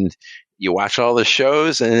happen. And you watch all the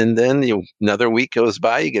shows, and then another week goes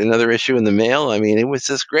by, you get another issue in the mail. I mean, it was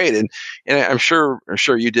just great. And I'm sure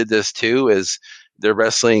you did this too, as the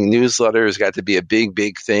wrestling newsletters got to be a big,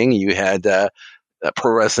 big thing. You had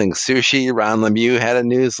Pro Wrestling Sushi. Ron Lemieux had a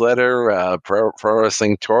newsletter, Pro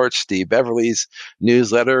Wrestling Torch, Steve Beverly's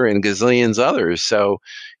newsletter, and gazillions others. So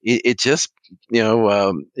it just,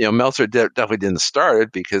 Meltzer definitely didn't start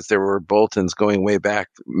it, because there were bulletins going way back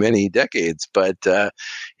many decades, but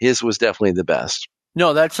his was definitely the best.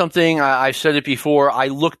 No, that's something I've said it before. I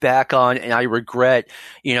look back on and I regret,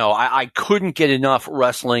 I couldn't get enough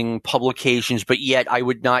wrestling publications, but yet I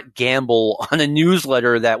would not gamble on a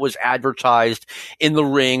newsletter that was advertised in the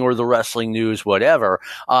Ring or the Wrestling News, whatever.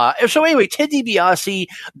 So anyway, Ted DiBiase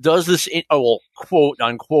does this, quote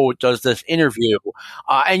unquote, does this interview.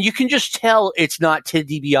 And you can just tell it's not Ted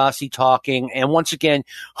DiBiase talking. And once again,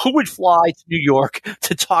 who would fly to New York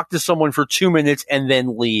to talk to someone for 2 minutes and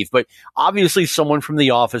then leave? But obviously someone from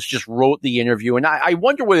the office just wrote the interview. And I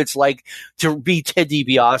wonder what it's like to be Ted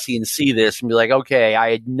DiBiase and see this and be like, okay,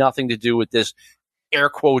 I had nothing to do with this air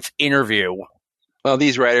quotes interview. Well,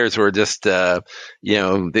 these writers were just, they'd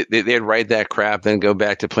write that crap, then go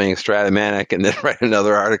back to playing Stratomatic, and then write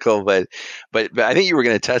another article. But I think you were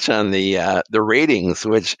going to touch on the ratings,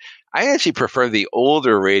 which I actually prefer the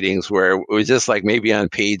older ratings, where it was just like maybe on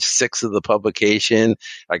page 6 of the publication,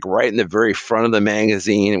 like right in the very front of the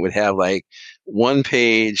magazine. It would have like one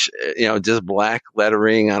page, just black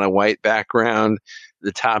lettering on a white background,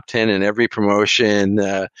 the top 10 in every promotion,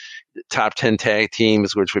 top 10 tag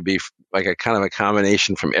teams, which would be like a kind of a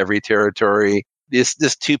combination from every territory. This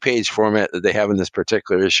 2-page format that they have in this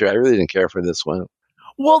particular issue, I really didn't care for this one.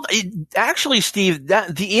 Well, actually, Steve,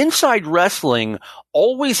 the Inside Wrestling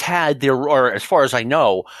always had or as far as I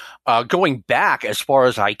know, going back as far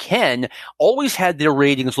as I can, always had their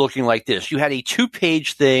ratings looking like this. You had a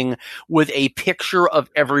 2-page thing with a picture of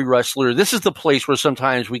every wrestler. This is the place where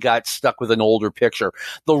sometimes we got stuck with an older picture.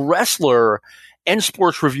 The Wrestler and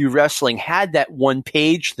Sports Review Wrestling had that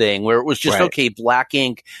 1-page thing where it was just, okay, black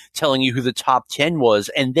ink telling you who the top 10 was.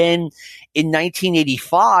 And then in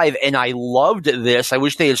 1985, and I loved this, I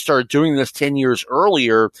wish they had started doing this 10 years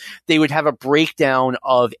earlier, they would have a breakdown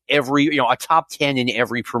of every, a top 10 in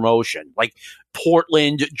every promotion, like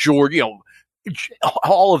Portland, Georgia,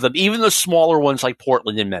 all of them, even the smaller ones like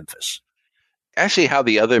Portland and Memphis. Actually, how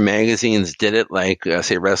the other magazines did it, like,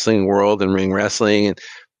 say, Wrestling World and Ring Wrestling, and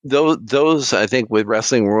those, I think with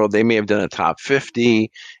Wrestling World, they may have done a top 50,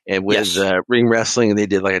 and with Ring Wrestling, they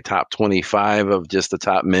did like a top 25 of just the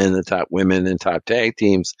top men, the top women, and top tag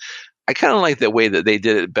teams. I kind of like the way that they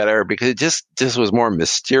did it better, because it just was more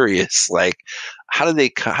mysterious. Like, how did they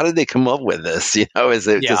come up with this? Is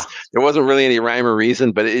it just, there wasn't really any rhyme or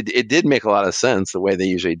reason, but it did make a lot of sense the way they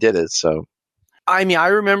usually did it. So. I mean, I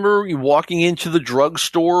remember walking into the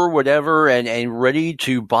drugstore or whatever and ready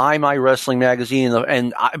to buy my wrestling magazine.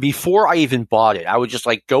 And before I even bought it, I would just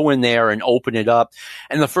like go in there and open it up.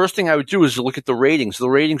 And the first thing I would do is look at the ratings. The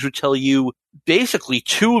ratings would tell you basically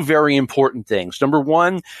 2 very important things. Number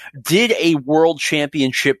 1, did a world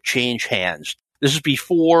championship change hands? This is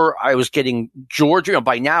before I was getting Georgia.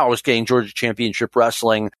 By now I was getting Georgia Championship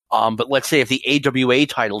Wrestling. But let's say if the AWA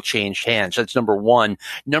title changed hands, that's number 1.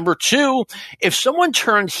 Number 2, if someone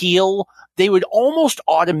turned heel they would almost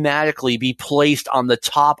automatically be placed on the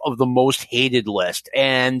top of the most hated list.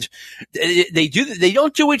 And they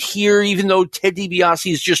don't do it here, even though Ted DiBiase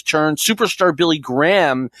has just turned. Superstar Billy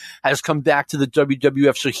Graham has come back to the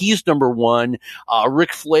WWF, so he's number one.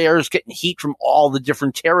 Ric Flair's getting heat from all the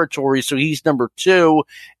different territories, so he's number two.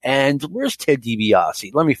 And where's Ted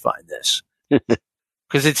DiBiase? Let me find this.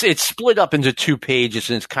 Because it's split up into 2 pages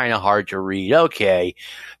and it's kind of hard to read. Okay.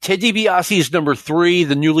 Ted DiBiase is number 3.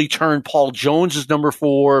 The newly turned Paul Jones is number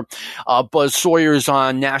 4. Buzz Sawyer's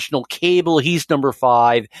on national cable. He's number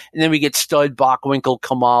 5. And then we get Stud, Bockwinkel,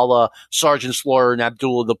 Kamala, Sergeant Slaughter, and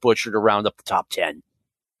Abdullah the Butcher to round up the top 10.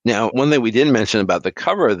 Now, one thing we didn't mention about the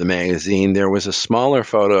cover of the magazine, there was a smaller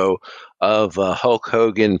photo of Hulk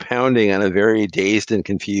Hogan pounding on a very dazed and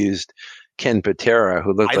confused Ken Patera,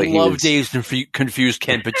 who looked like he was... I love dazed and confused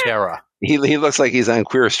Ken Patera. He looks like he's on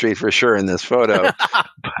Queer Street for sure in this photo.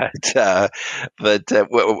 but they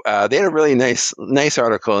had a really nice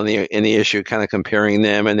article in the issue, kind of comparing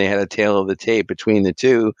them, and they had a tale of the tape between the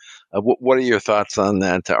two. What are your thoughts on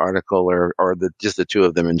that article, or just the two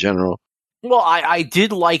of them in general? Well, I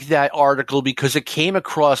did like that article because it came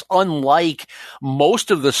across, unlike most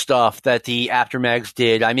of the stuff that the Aftermags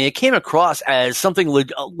did. I mean, it came across as something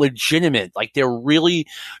legitimate. Like they're really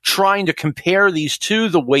trying to compare these two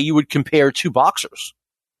the way you would compare two boxers.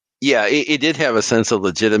 Yeah, it did have a sense of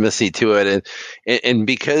legitimacy to it, and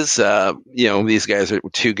because these guys are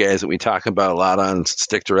two guys that we talk about a lot on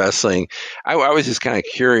Stick to Wrestling, I was just kind of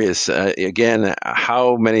curious. Again,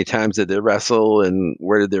 how many times did they wrestle, and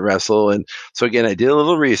where did they wrestle? And so again, I did a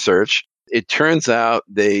little research. It turns out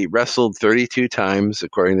they wrestled 32 times,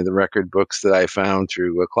 according to the record books that I found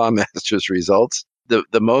through Clawmaster's results.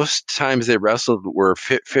 The most times they wrestled were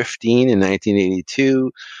 15 in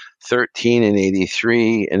 1982. 13 in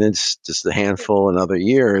 83, and then just a handful in other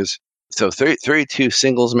years. So 32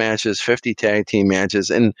 singles matches, 50 tag team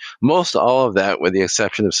matches, and most all of that, with the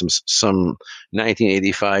exception of some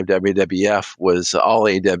 1985 WWF, was all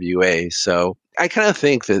AWA. So I kind of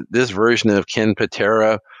think that this version of Ken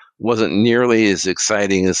Patera wasn't nearly as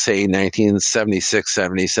exciting as, say,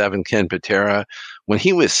 1976-77 Ken Patera, when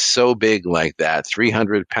he was so big like that,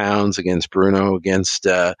 300 pounds against Bruno, against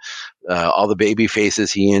all the baby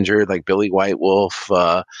faces he injured, like Billy White Wolf.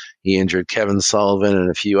 He injured Kevin Sullivan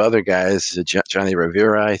and a few other guys, Johnny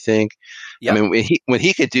Rivera, I think. Yep. I mean, when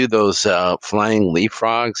he could do those flying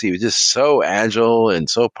leapfrogs, he was just so agile and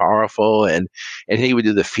so powerful, and he would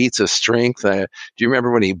do the feats of strength. Do you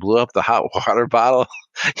remember when he blew up the hot water bottle?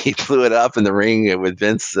 He blew it up in the ring with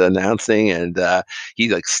Vince announcing, and he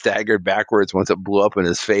like staggered backwards once it blew up in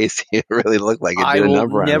his face. He really looked like it did a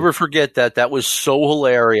number on him. I will never forget that. That was so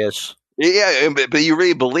hilarious. Yeah, but you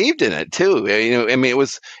really believed in it too. I mean, it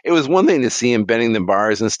was one thing to see him bending the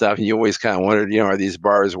bars and stuff, and you always kind of wondered, are these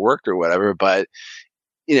bars worked or whatever? But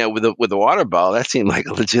with the water bottle, that seemed like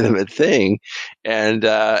a legitimate thing. And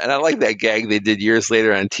I like that gag they did years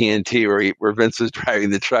later on TNT where Vince was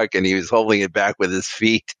driving the truck and he was holding it back with his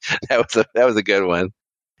feet. That was a good one.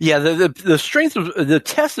 Yeah, the strength of the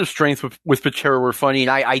test of strength with Patera were funny, and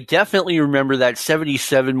I definitely remember that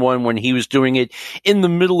 77 one when he was doing it in the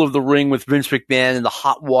middle of the ring with Vince McMahon, and the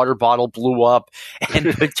hot water bottle blew up,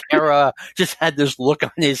 and Patera just had this look on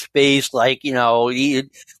his face, like he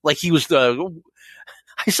was the.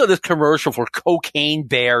 I saw this commercial for Cocaine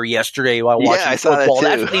Bear yesterday while watching football.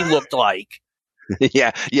 That's what he looked like.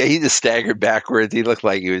 Yeah, he just staggered backwards. He looked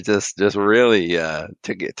like he was just really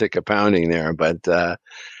took a pounding there. But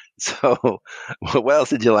so, what else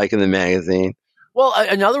did you like in the magazine? Well,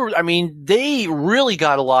 they really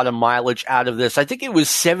got a lot of mileage out of this. I think it was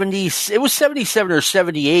 77 or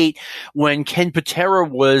 78 when Ken Patera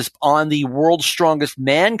was on the World's Strongest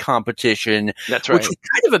Man competition. That's right. Which was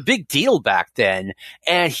kind of a big deal back then.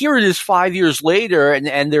 And here it is 5 years later,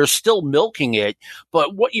 and they're still milking it.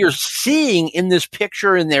 But what you're seeing in this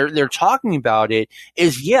picture, and they're talking about it,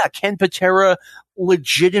 is, Ken Patera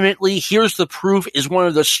legitimately, here's the proof, is one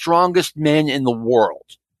of the strongest men in the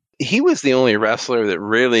world. He was the only wrestler that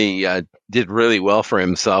really did really well for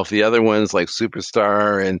himself. The other ones like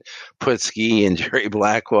Superstar and Putski and Jerry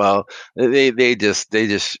Blackwell, they just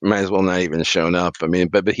might as well not even shown up. I mean,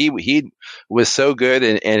 but he was so good,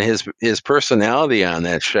 and his personality on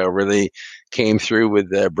that show really came through with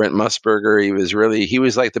Brent Musburger. He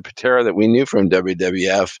was like the Patera that we knew from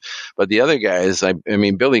WWF. But the other guys, I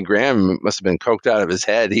mean, Billy Graham must have been coked out of his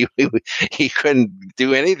head. He couldn't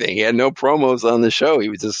do anything. He had no promos on the show. He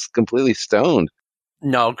was just completely stoned.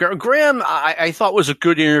 No, Graham, I thought was a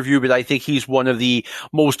good interview, but I think he's one of the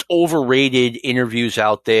most overrated interviews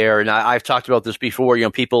out there. And I've talked about this before.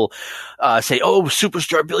 People say, "Oh,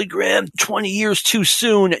 superstar Billy Graham, 20 years too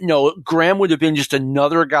soon." No, Graham would have been just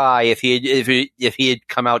another guy if he had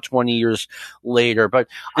come out 20 years later. But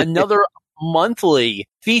another monthly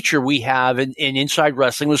feature we have in Inside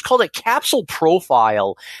Wrestling was called a Capsule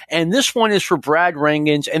Profile. And this one is for Brad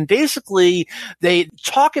Rheingans. And basically they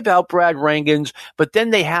talk about Brad Rheingans, but then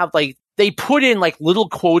they have they put in little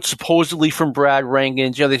quotes supposedly from Brad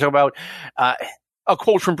Rheingans. They talk about, a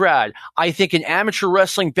quote from Brad: "I think an amateur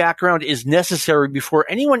wrestling background is necessary before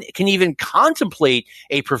anyone can even contemplate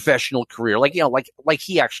a professional career." Like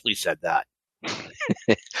he actually said that.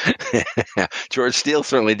 George Steele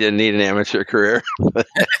certainly didn't need an amateur career.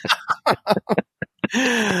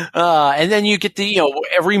 And then you get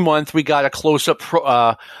every month we got a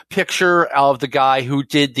close-up picture of the guy who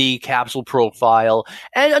did the Capsule Profile.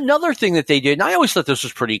 And another thing that they did, and I always thought this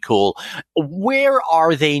was pretty cool, where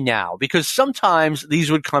are they now? Because sometimes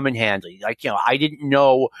these would come in handy. I didn't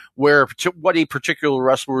know what a particular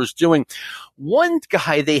wrestler was doing. One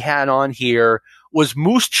guy they had on here was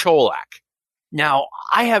Moose Cholak. Now,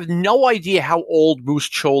 I have no idea how old Moose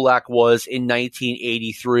Cholak was in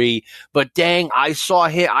 1983, but dang, I saw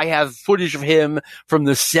him. I have footage of him from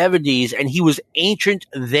the 70s, and he was ancient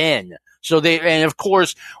then. And of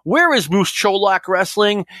course, where is Moose Cholak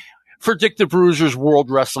wrestling? For Dick the Bruiser's World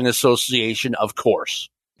Wrestling Association, of course.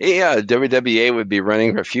 Yeah, WWA would be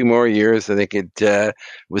running for a few more years. I think it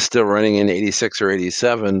was still running in 86 or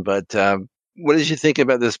 87, but what did you think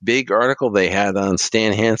about this big article they had on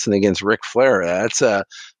Stan Hansen against Ric Flair? That's,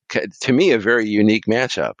 to me, a very unique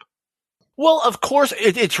matchup. Well, of course,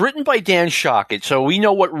 it's written by Dan Shockett, so we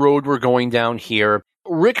know what road we're going down here.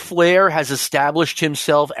 Ric Flair has established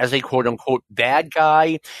himself as a quote-unquote bad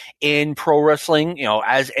guy in pro wrestling,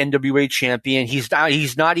 as NWA champion. He's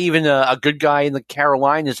not even a good guy in the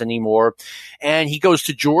Carolinas anymore. And he goes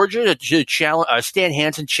to Georgia to challenge. Stan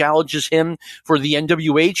Hansen challenges him for the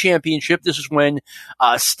NWA championship. This is when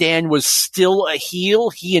Stan was still a heel.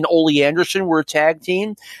 He and Ole Anderson were a tag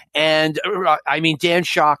team. And Dan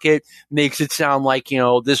Shockett makes it sound like,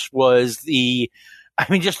 this was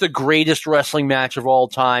just the greatest wrestling match of all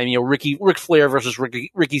time. Ric Flair versus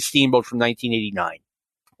Ricky Steamboat from 1989.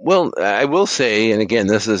 Well, I will say, and again,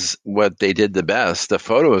 this is what they did the best. The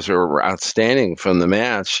photos are outstanding from the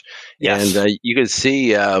match. Yes. And you could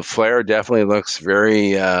see Flair definitely looks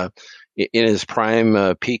very in his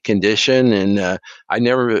prime peak condition. And I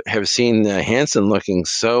never have seen Hansen looking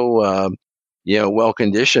so well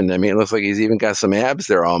conditioned. It looks like he's even got some abs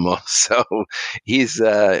there almost. So he's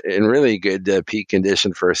in really good peak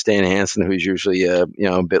condition for Stan Hansen, who's usually a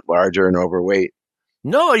bit larger and overweight.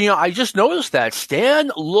 No, I just noticed that Stan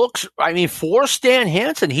looks. For Stan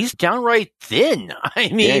Hansen, he's downright thin.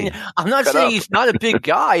 I'm not saying he's not a big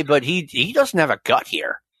guy, but he doesn't have a gut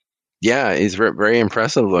here. Yeah, he's very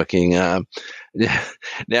impressive looking.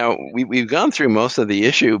 Now, we've gone through most of the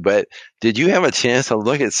issue, but did you have a chance to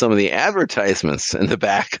look at some of the advertisements in the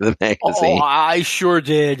back of the magazine? Oh, I sure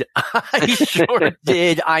did. I sure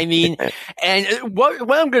did. And what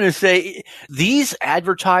I'm going to say, these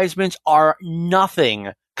advertisements are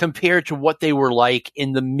nothing compared to what they were like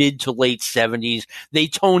in the mid to late 70s. They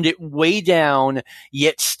toned it way down,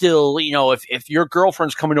 yet still, if your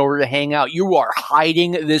girlfriend's coming over to hang out, you are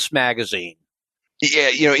hiding this magazine. Yeah,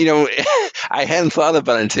 I hadn't thought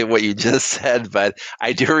about it until what you just said, but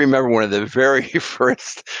I do remember one of the very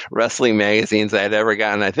first wrestling magazines I had ever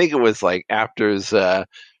gotten. I think it was like Apter's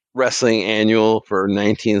Wrestling Annual for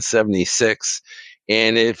 1976.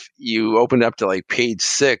 And if you opened up to page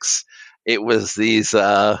 6, it was these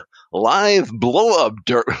live blow-up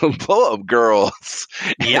girls.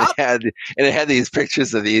 Yeah. And it had these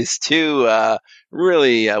pictures of these two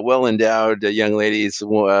really well-endowed young ladies,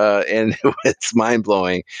 and it was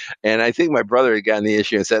mind-blowing. And I think my brother had gotten the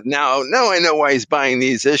issue and said, now I know why he's buying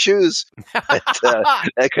these issues. But,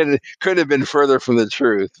 that couldn't have been further from the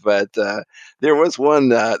truth. But there was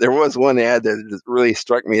one ad that really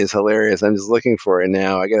struck me as hilarious. I'm just looking for it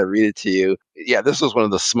now. I got to read it to you. Yeah, this was one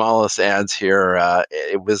of the smallest ads here.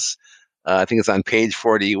 It was, I think it's on page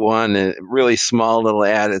 41, a really small little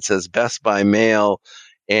ad. It says Best Buy Mail.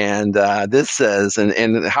 And this says,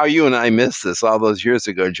 and how you and I missed this all those years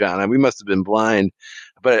ago, John, we must have been blind,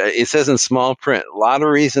 but it says in small print,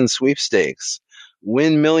 lotteries and sweepstakes.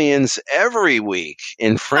 Win millions every week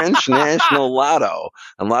in French National Lotto.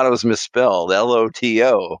 And Lotto is misspelled,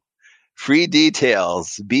 LOTO. Free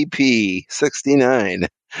details, BP 69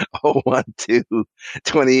 012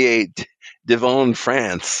 28, Devon,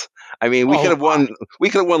 France. I mean, we could have won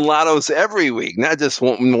lottos every week, not just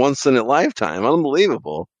once in a lifetime.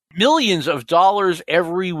 Unbelievable. Millions of dollars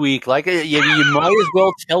every week. Like you might as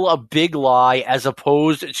well tell a big lie as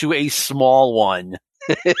opposed to a small one.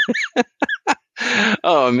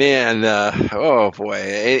 Oh man! Oh boy!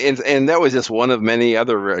 And that was just one of many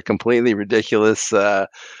other completely ridiculous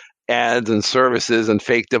ads and services and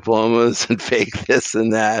fake diplomas and fake this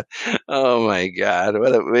and that. Oh my God!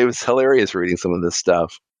 It was hilarious reading some of this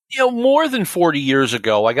stuff. More than 40 years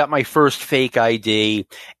ago, I got my first fake ID,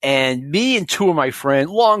 and me and two of my friends,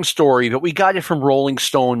 long story, but we got it from Rolling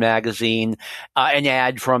Stone magazine, an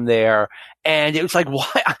ad from there. And it was like, why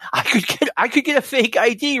I could get a fake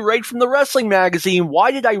ID right from the wrestling magazine.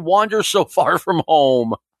 Why did I wander so far from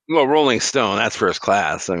home? Well, Rolling Stone, that's first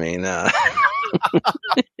class. I mean, but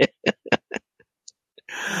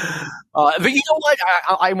you know what?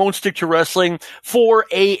 I won't stick to wrestling. For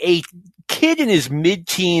a kid in his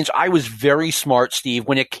mid-teens, I was very smart, Steve,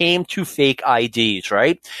 when it came to fake IDs,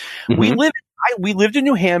 right? Mm-hmm. We lived in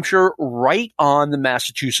New Hampshire, right on the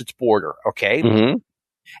Massachusetts border, okay? Mm-hmm.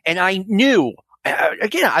 And I knew,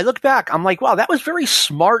 again, I look back, I'm like, wow, that was very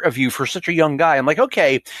smart of you for such a young guy. I'm like,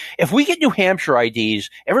 okay, if we get New Hampshire IDs,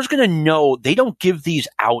 everyone's going to know they don't give these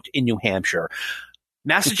out in New Hampshire.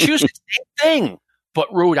 Massachusetts, same thing,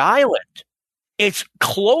 but Rhode Island, it's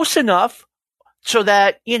close enough so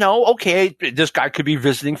that, okay, this guy could be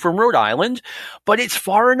visiting from Rhode Island, but it's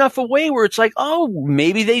far enough away where it's like, oh,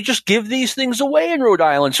 maybe they just give these things away in Rhode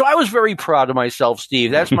Island. So I was very proud of myself, Steve.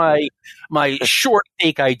 That's my short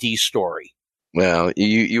fake ID story. Well,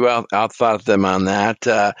 you outthought them on that.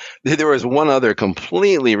 There was one other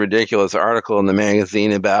completely ridiculous article in the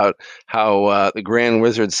magazine about how the Grand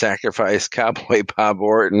Wizard sacrificed Cowboy Bob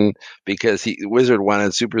Orton because Wizard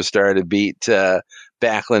wanted Superstar to beat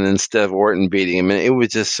Backlund instead of Orton beating him. And it was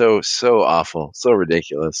just so awful, so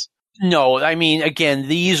ridiculous. No, I mean, again,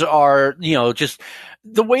 these are, just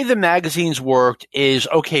the way the magazines worked is,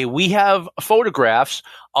 okay, we have photographs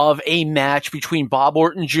of a match between Bob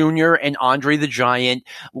Orton Jr. and Andre the Giant.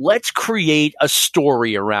 Let's create a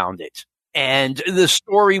story around it. And the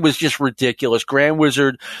story was just ridiculous. Grand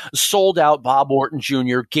Wizard sold out Bob Orton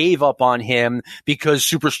Jr., gave up on him because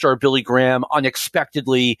superstar Billy Graham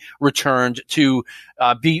unexpectedly returned to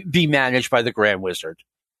be managed by the Grand Wizard.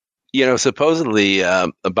 Supposedly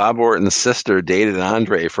Bob Orton's sister dated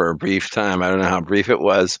Andre for a brief time. I don't know how brief it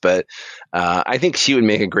was, but I think she would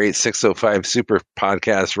make a great 605 Super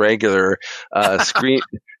Podcast regular,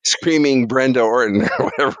 Screaming Brenda Orton, or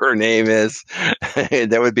whatever her name is.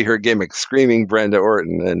 That would be her gimmick, Screaming Brenda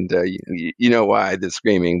Orton. And you know why the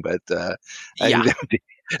screaming, but I think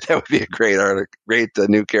that would be a great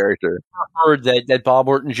new character. I heard that Bob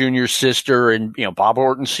Orton Jr.'s sister and Bob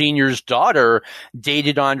Orton Sr.'s daughter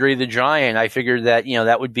dated Andre the Giant. I figured that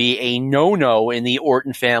that would be a no-no in the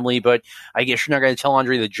Orton family, but I guess you're not going to tell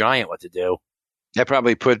Andre the Giant what to do. That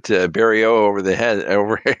probably put Barry O over the head.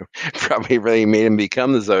 Probably really made him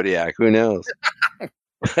become the Zodiac. Who knows?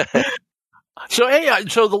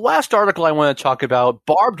 So the last article I want to talk about,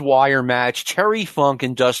 barbed wire match, Terry Funk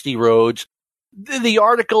and Dusty Rhodes. The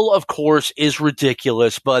article, of course, is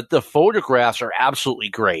ridiculous, but the photographs are absolutely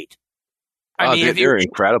great. I mean, they're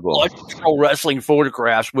incredible. Pro wrestling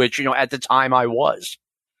photographs, which, at the time I was.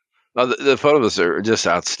 Well, the photos are just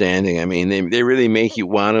outstanding. I mean, they really make you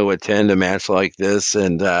want to attend a match like this.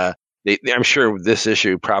 And I'm sure this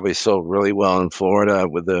issue probably sold really well in Florida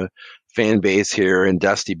with the fan base here and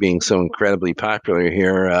Dusty being so incredibly popular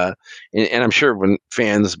here. And I'm sure when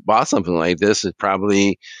fans bought something like this, it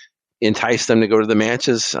probably entice them to go to the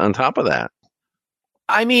matches on top of that.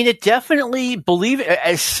 I mean, it definitely, believe it,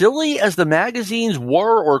 as silly as the magazines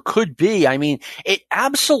were or could be, I mean, it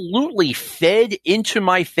absolutely fed into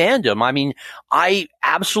my fandom. I mean, I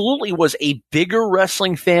absolutely was a bigger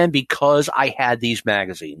wrestling fan because I had these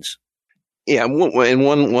magazines. Yeah, and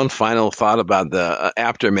one final thought about the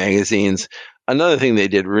after magazines. Another thing they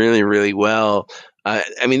did really, really well.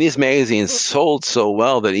 I mean, these magazines sold so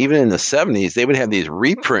well that even in the 70s, they would have these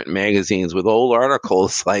reprint magazines with old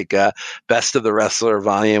articles like Best of the Wrestler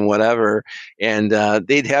volume, whatever. And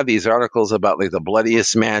they'd have these articles about like the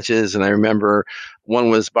bloodiest matches. And I remember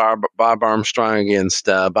one was Bob Armstrong against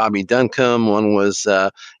Bobby Duncombe. One was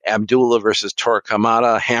Abdullah versus Torque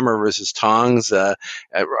Hamada, Hammer versus Tongs,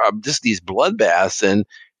 just these bloodbaths. And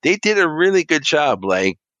they did a really good job,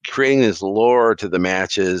 like creating this lore to the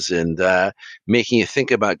matches and making you think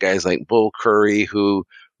about guys like Bull Curry, who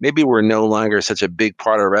maybe were no longer such a big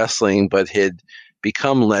part of wrestling, but had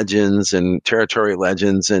become legends and territory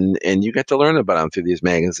legends, and you get to learn about them through these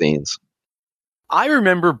magazines. I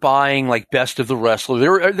remember buying like Best of the Wrestler.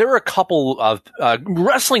 There were a couple of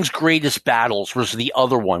Wrestling's Greatest Battles was the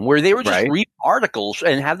other one where they were just read articles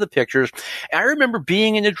and have the pictures. And I remember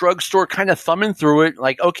being in a drugstore kind of thumbing through it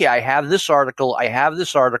like, okay, I have this article. I have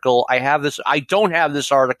this article. I have this. I don't have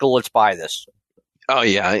this article. Let's buy this. Oh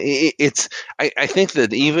yeah, I think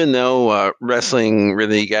that even though wrestling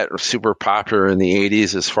really got super popular in the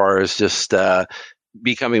 80s as far as just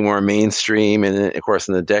becoming more mainstream, and of course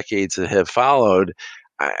in the decades that have followed,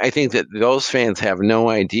 I think that those fans have no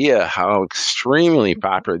idea how extremely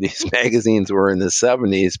popular these magazines were in the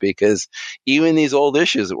 70s, because even these old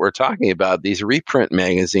issues that we're talking about, these reprint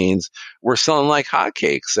magazines, were selling like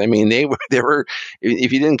hotcakes. I mean, they were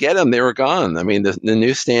if you didn't get them, they were gone. I mean, the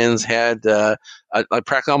newsstands had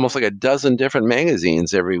practically almost like a dozen different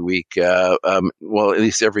magazines every week, well, at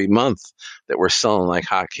least every month, that were selling like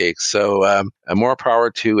hotcakes. So more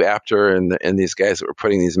power to Apter and these guys that were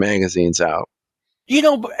putting these magazines out. You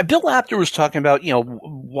know, Bill Apter was talking about, you know,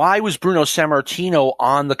 why was Bruno Sammartino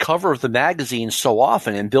on the cover of the magazine so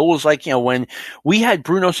often? And Bill was like, you know, when we had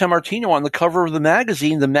Bruno Sammartino on the cover of the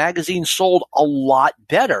magazine sold a lot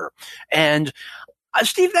better. And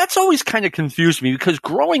Steve, that's always kind of confused me, because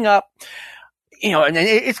growing up, you know, and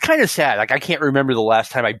it's kind of sad. Like, I can't remember the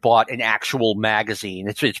last time I bought an actual magazine.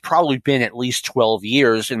 It's probably been at least 12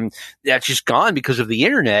 years, and that's just gone because of the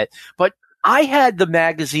internet. But I had the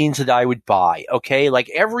magazines that I would buy, okay? Like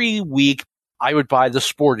every week I would buy the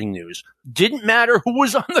Sporting News. Didn't matter who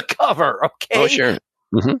was on the cover, okay? Oh, sure.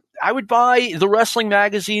 Mm-hmm. I would buy the wrestling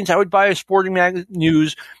magazines. I would buy a Sporting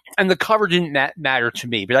News, and the cover didn't matter to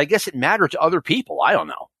me. But I guess it mattered to other people. I don't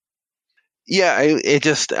know. Yeah,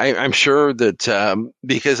 I'm sure that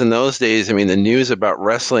because in those days, I mean, the news about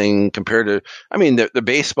wrestling compared to, I mean, the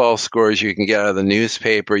baseball scores you can get out of the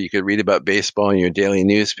newspaper, you could read about baseball in your daily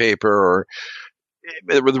newspaper,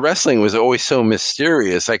 but the wrestling was always so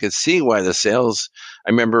mysterious. I could see why the sales. I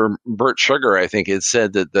remember Bert Sugar, I think, had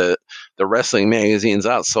said that the wrestling magazines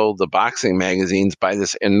outsold the boxing magazines by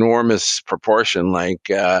this enormous proportion, like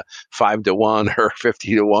 5-1 or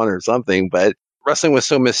 50-1 or something, but wrestling was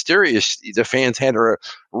so mysterious, the fans had to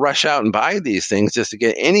rush out and buy these things just to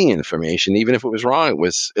get any information. Even if it was wrong, it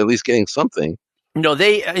was at least getting something. No,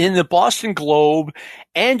 they, in the Boston Globe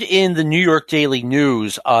and in the New York Daily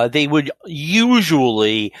News, they would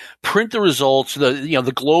usually print the results.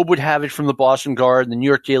 The Globe would have it from the Boston Garden. The New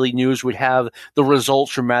York Daily News would have the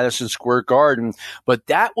results from Madison Square Garden. But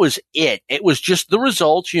that was it. It was just the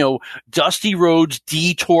results, you know, Dusty Rhodes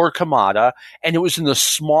detoured Kamada, and it was in the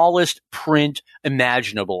smallest print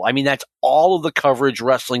imaginable. I mean, that's all of the coverage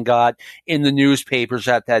wrestling got in the newspapers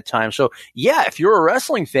at that time. So yeah, if you're a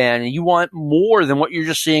wrestling fan and you want more than what you're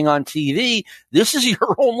just seeing on TV, this is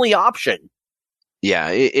your only option. Yeah,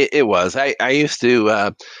 it was. I used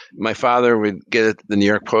to, my father would get the New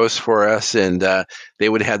York Post for us, and they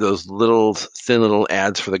would have those thin little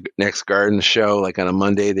ads for the next garden show. Like on a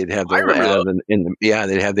Monday, they'd have the ad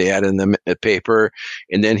they'd have the ad in the paper.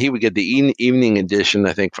 And then he would get the evening edition,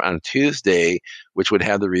 I think, on Tuesday, which would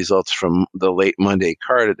have the results from the late Monday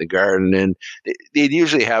card at the garden. And they'd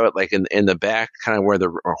usually have it like in the back, kind of where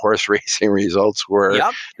the horse racing results were.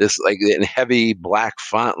 Yep. This like in heavy black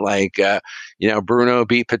font, like, Bruno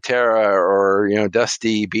beat Patera, or,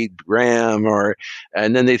 Dusty beat Graham,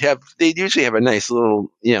 and then they'd usually have a nice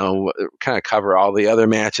little, kind of cover all the other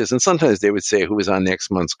matches. And sometimes they would say who was on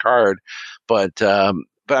next month's card. But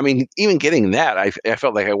I mean, even getting that, I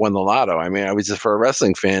felt like I won the lotto. I mean, I was just, for a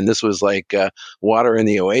wrestling fan, this was like water in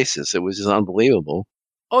the oasis. It was just unbelievable.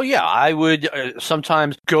 Oh, yeah. I would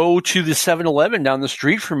sometimes go to the 7-Eleven down the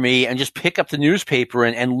street from me and just pick up the newspaper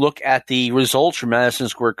and look at the results from Madison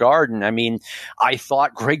Square Garden. I mean, I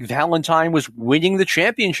thought Greg Valentine was winning the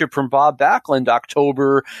championship from Bob Backlund,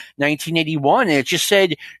 October 1981. And it just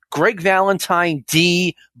said Greg Valentine,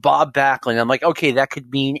 D, Bob Backlund. I'm like, okay, that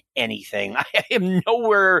could mean anything. I am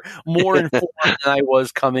nowhere more informed than I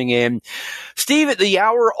was coming in. Steve, the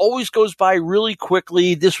hour always goes by really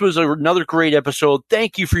quickly. This was another great episode.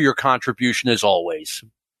 Thank you for your contribution as always.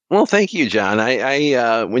 Well, thank you, John.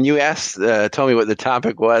 I when you asked, told me what the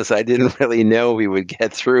topic was, I didn't really know we would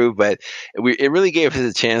get through, but it really gave us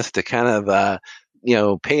a chance to kind of,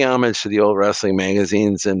 pay homage to the old wrestling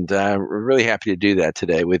magazines, and we're really happy to do that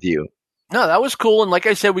today with you. No, that was cool. And like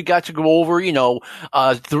I said, we got to go over, we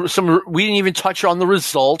didn't even touch on the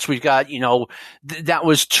results. We've got, that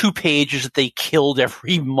was 2 pages that they killed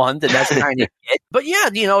every month, and that's kind of it. But yeah,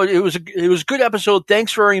 it was a good episode.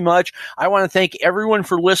 Thanks very much. I want to thank everyone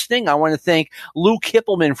for listening. I want to thank Lou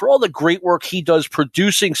Kippelman for all the great work he does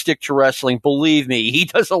producing Stick to Wrestling. Believe me, he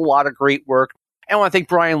does a lot of great work. And I want to thank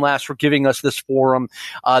Brian Last for giving us this forum.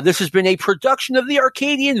 This has been a production of the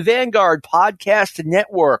Arcadian Vanguard Podcast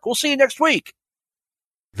Network. We'll see you next week.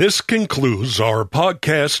 This concludes our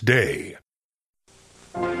podcast day.